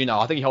in,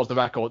 I think he holds the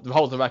record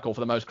for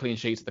the most clean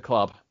sheets at the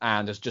club,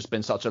 and has just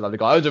been such a lovely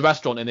guy. Owns a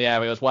restaurant in the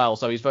area as well,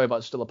 so he's very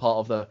much still a part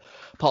of the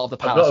Palace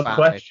family. I've got a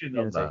question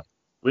on that.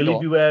 Will he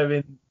be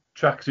wearing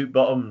tracksuit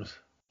bottoms?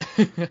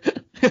 We're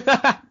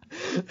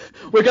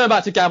going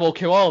back to Gamal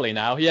Kiwali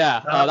now.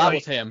 Yeah, that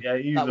was him. Yeah,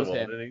 that was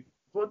him.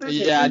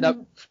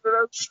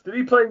 Did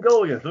he play in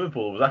goal against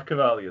Liverpool? Was that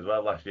Kiwali as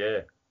well last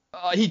year?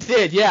 He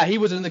did, yeah. He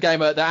was in the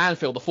game at the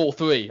Anfield, the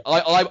 4-3.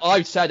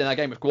 I said in that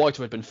game if Guaita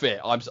had been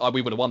fit,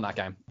 we would have won that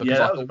game. Yeah,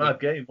 that was a mad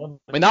game,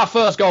 wasn't it? I mean, that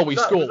first goal we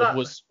scored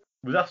was...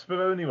 Was that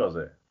Speroni, was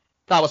it?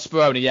 That was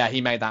Speroni, yeah. He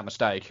made that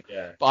mistake.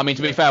 Yeah. But I mean,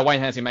 to be fair, Wayne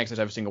Hennessy makes this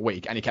every single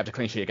week, and he kept a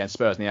clean sheet against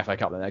Spurs in the FA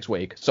Cup the next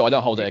week, so I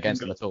don't hold it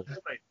against him at all.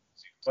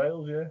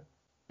 Wales, yeah.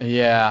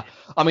 Yeah,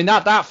 I mean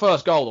that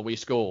first goal that we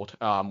scored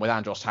with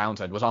Andros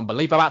Townsend was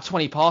unbelievable. About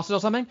 20 passes or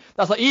something.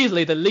 That's like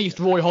easily the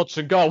least Roy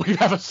Hodgson goal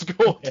we've ever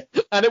scored,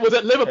 and it was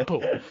at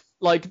Liverpool.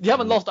 Like you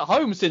haven't lost at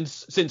home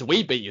since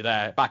we beat you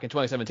there back in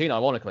 2017,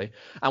 ironically.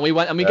 And we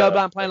go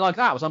back playing like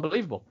that. It was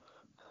unbelievable.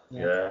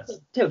 Yeah.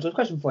 Tilt, a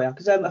question for you,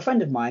 because a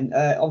friend of mine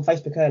on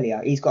Facebook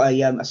earlier, he's got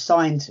a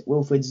signed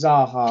Wilfried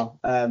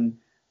Zaha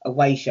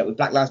away shirt with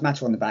Black Lives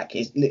Matter on the back.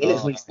 It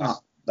looks really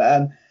smart,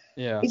 but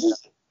yeah.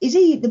 Is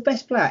he the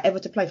best player ever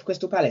to play for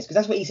Crystal Palace? Because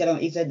that's what he said.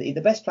 He said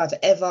the best player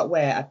to ever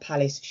wear a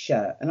Palace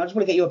shirt. And I just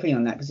want to get your opinion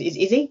on that. Because is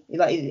he?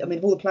 Like, I mean,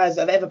 of all the players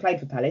that have ever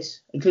played for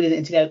Palace, including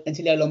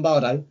Antonio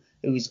Lombardo,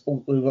 who was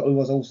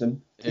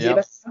awesome, is he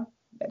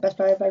the best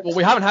player ever? Well,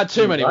 we haven't had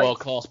too many world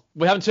class.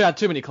 We haven't had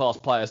too many class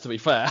players, to be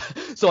fair.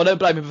 So I don't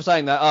blame him for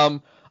saying that.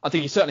 I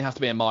think he certainly has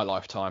to be in my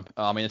lifetime.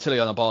 I mean,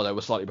 Antonio Lombardo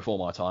was slightly before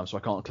my time, so I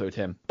can't include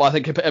him. But I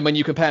think when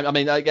you compare, I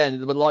mean,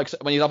 again, when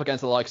he's up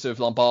against the likes of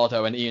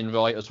Lombardo and Ian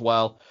Wright as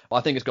well, I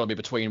think it's got to be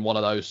between one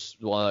of those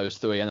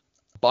three.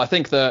 But I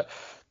think that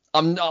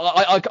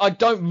I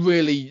don't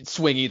really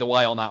swing either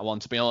way on that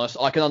one, to be honest.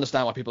 I can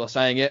understand why people are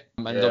saying it,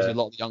 and there's obviously a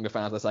lot of the younger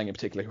fans are saying it,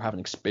 particularly who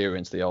haven't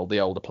experienced the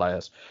older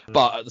players.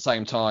 But at the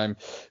same time,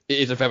 it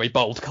is a very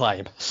bold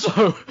claim,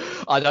 so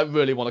I don't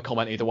really want to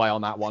comment either way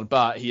on that one.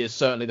 But he is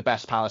certainly the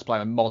best Palace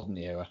player in modern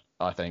era,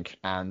 I think,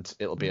 and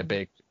it'll be a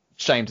big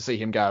shame to see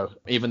him go,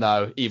 even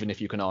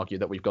if you can argue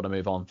that we've got to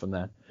move on from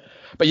there.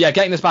 But yeah,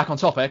 getting this back on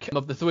topic,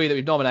 of the three that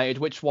we've nominated,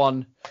 which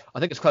one? I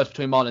think it's close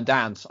between mine and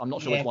Dan's. I'm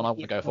not sure which one I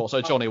want to go for.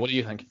 So Johnny, what do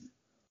you think?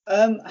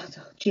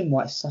 Jim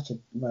White's such a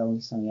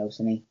he's something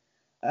else, isn't he?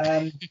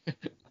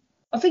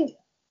 I think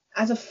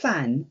as a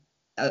fan,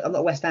 I'm not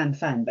a West Ham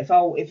fan, but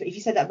if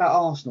you said that about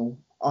Arsenal,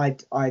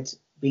 I'd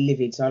be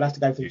livid. So I'd have to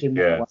go for Jim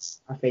White.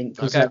 I think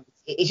because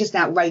it's just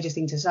an outrageous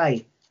thing to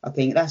say. I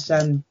think that's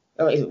let's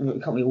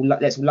all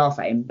laugh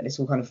at him, but it's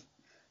all kind of.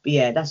 But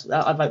yeah,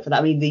 I'd vote for that.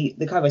 I mean,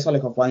 the Kobe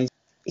Solikov one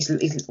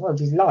if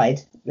he's lied,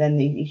 then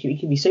he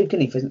can be sued,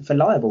 couldn't he, for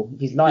liable? If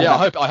he's lied. Yeah,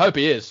 I hope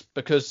he is,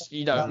 because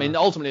I mean,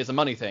 ultimately it's a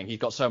money thing. He's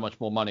got so much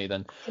more money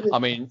than. I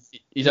mean,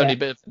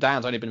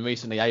 Dan's only been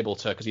recently able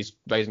to, because he's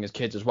raising his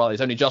kids as well.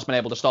 He's only just been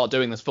able to start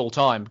doing this full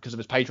time because of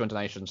his Patreon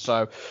donations.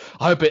 So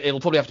I hope it'll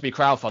probably have to be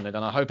crowdfunded,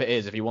 and I hope it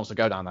is if he wants to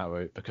go down that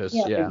route, because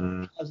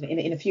in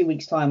a few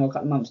weeks' time or a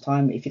couple of months'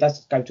 time, if he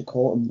does go to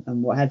court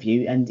and what have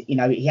you, and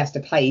he has to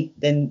pay,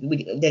 then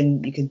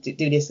you could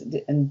do this,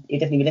 and it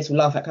definitely be less will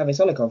laugh at Kobe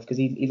Solikov because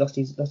he lost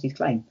his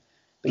claim.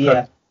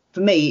 But for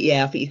me,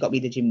 I think he's got to be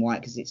the Jim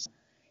White, because it's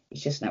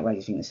just an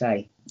outrageous thing to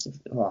say.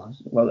 Well,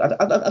 I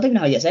don't even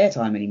know how he gets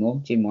airtime anymore.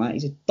 Jim White,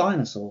 he's a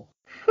dinosaur.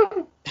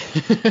 Well,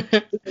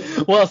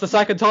 it's the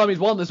second time he's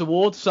won this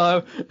award,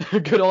 so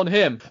good on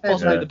him.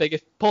 Possibly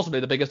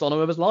the biggest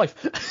honour of his life.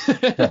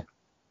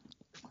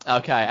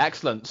 Okay,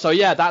 excellent. So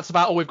yeah, that's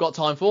about all we've got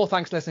time for.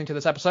 Thanks for listening to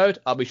this episode.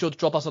 Be sure to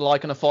drop us a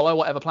like and a follow,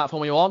 whatever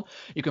platform you're on.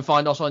 You can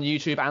find us on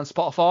YouTube and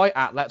Spotify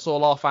at Let's All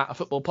Laugh at a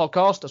Football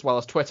Podcast, as well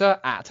as Twitter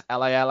at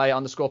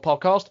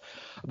LALA_podcast.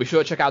 Be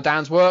sure to check out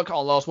Dan's work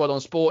on Last Word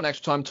on Sport and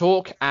Extra Time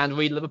Talk and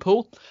Read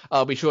Liverpool.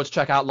 Be sure to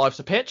check out Life's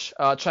a Pitch.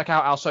 Check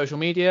out our social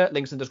media,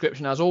 links in the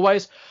description as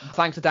always.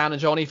 Thanks to Dan and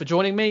Johnny for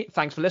joining me.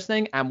 Thanks for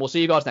listening, and we'll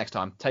see you guys next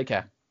time. Take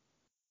care.